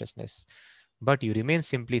Krishna consciousness. But you remain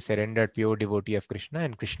simply surrendered, pure devotee of Krishna,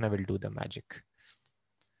 and Krishna will do the magic.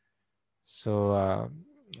 So,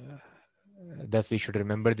 thus we should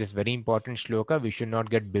remember this very important shloka. We should not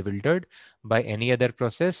get bewildered by any other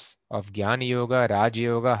process of Jnana Yoga, Raj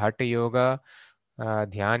Yoga, Hatha Yoga,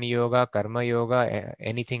 Dhyana Yoga, Karma Yoga,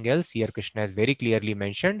 anything else. Here Krishna has very clearly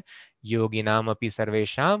mentioned Yoginam api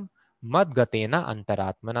sarvesham madgatena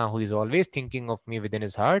antaratmana, who is always thinking of me within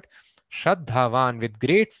his heart. Shraddhavan, with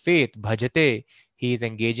great faith, bhajate, he is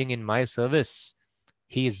engaging in my service.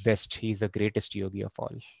 He is best. He is the greatest yogi of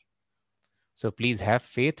all. So please have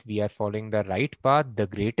faith. We are following the right path, the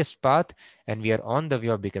greatest path, and we are on the way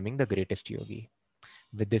of becoming the greatest yogi.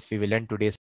 With this, we will end today's